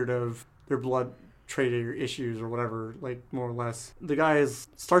been cleared of their blood trade issues or whatever, like, more or less. The guy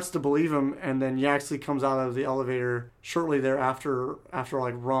starts to believe him, and then Yaxley comes out of the elevator shortly thereafter, after,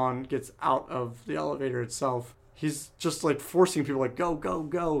 like, Ron gets out of the elevator itself. He's just, like, forcing people, like, go, go,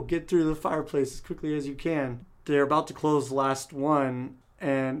 go, get through the fireplace as quickly as you can. They're about to close the last one,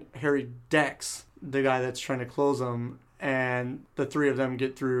 and Harry decks the guy that's trying to close them, and the three of them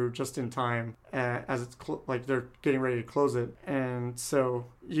get through just in time as it's like they're getting ready to close it. And so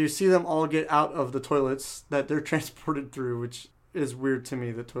you see them all get out of the toilets that they're transported through, which is weird to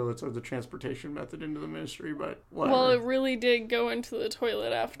me that toilets are the transportation method into the ministry, but whatever. Well, it really did go into the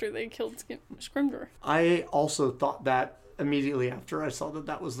toilet after they killed Scrimgeour. I also thought that immediately after I saw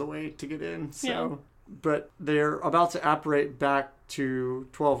that was the way to get in. So, yeah. But they're about to apparate back to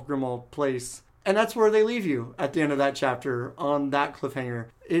 12 Grimmauld Place, and that's where they leave you at the end of that chapter on that cliffhanger.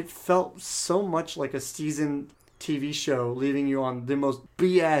 It felt so much like a season TV show, leaving you on the most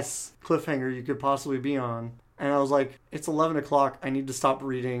BS cliffhanger you could possibly be on. And I was like, it's 11 o'clock. I need to stop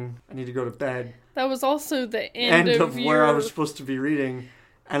reading. I need to go to bed. That was also the end of where I was supposed to be reading.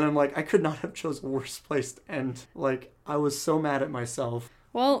 And I'm like, I could not have chosen a worse place to end. Like, I was so mad at myself.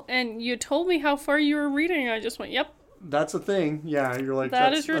 Well, and you told me how far you were reading. I just went, yep. That's a thing. Yeah, you're like,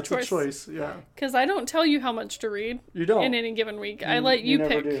 that's your choice. A choice. Yeah. Because I don't tell you how much to read. You don't. In any given week. I let you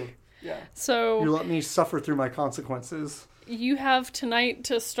never pick. Do. Yeah. So you let me suffer through my consequences. You have tonight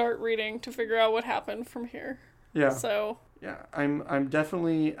to start reading to figure out what happened from here. Yeah. So Yeah, I'm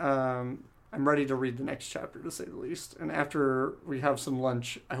definitely I'm ready to read the next chapter, to say the least. And after we have some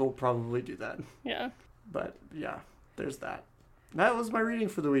lunch, I will probably do that. yeah. But yeah, there's that. That was my reading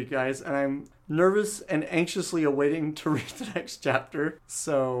for the week, guys, and I'm nervous and anxiously awaiting to read the next chapter.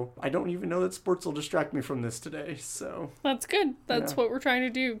 So I don't even know that sports will distract me from this today. So That's good. That's Yeah. what we're trying to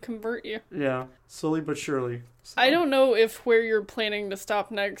do, convert you. yeah, slowly but surely. So, I don't know if where you're planning to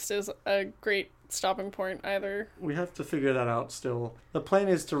stop next is a great stopping point either. We have to figure that out still. The plan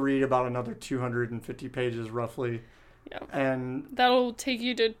is to read about another 250 pages roughly. Yeah. And That'll take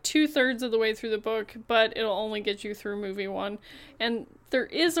you to 2/3 of the way through the book, but it'll only get you through movie 1. And there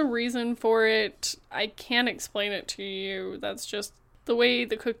is a reason for it. I can't explain it to you. That's just the way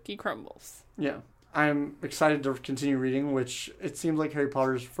the cookie crumbles. yeah, I'm excited to continue reading, which it seems like Harry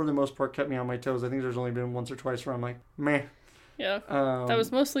Potter's, for the most part, kept me on my toes. I think there's only been once or twice where I'm like, meh. Yeah. That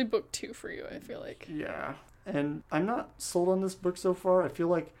was mostly book 2 for you, I feel like. Yeah. And I'm not sold on this book so far. I feel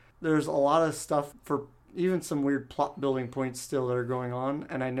like there's a lot of stuff for even some weird plot building points still that are going on.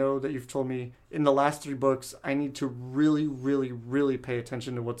 And I know that you've told me in the last 3 books, I need to really, really, really pay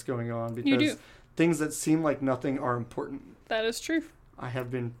attention to what's going on, You because do. things that seem like nothing are important. That is true. I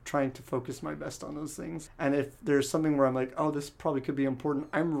have been trying to focus my best on those things. And if there's something where I'm like, oh, this probably could be important,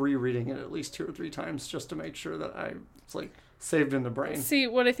 I'm rereading it at least 2 or 3 times just to make sure that it's like saved in the brain. See,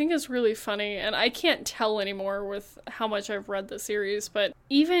 what I think is really funny, and I can't tell anymore with how much I've read the series, but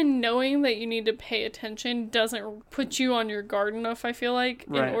even knowing that you need to pay attention doesn't put you on your guard enough, I feel like,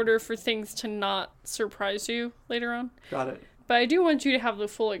 Right. in order for things to not surprise you later on. Got it. But I do want you to have the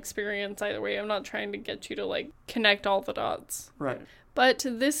full experience either way. I'm not trying to get you to, like, connect all the dots. Right. But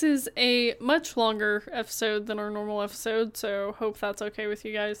this is a much longer episode than our normal episode, so hope that's okay with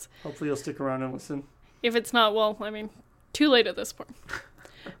you guys. Hopefully you'll stick around and listen. If it's not, well, I mean, too late at this point.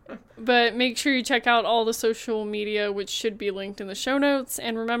 But make sure you check out all the social media, which should be linked in the show notes.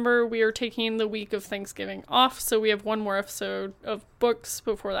 And remember, we are taking the week of Thanksgiving off, so we have one more episode of books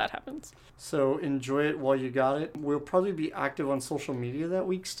before that happens. So enjoy it while you got it. We'll probably be active on social media that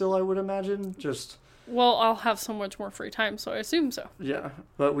week still, I would imagine. Well, I'll have so much more free time, so I assume so. Yeah.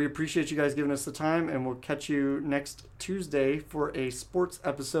 But we appreciate you guys giving us the time, and we'll catch you next Tuesday for a sports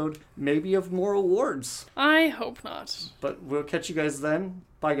episode, maybe of more awards. I hope not. But we'll catch you guys then.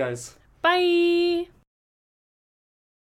 Bye, guys. Bye!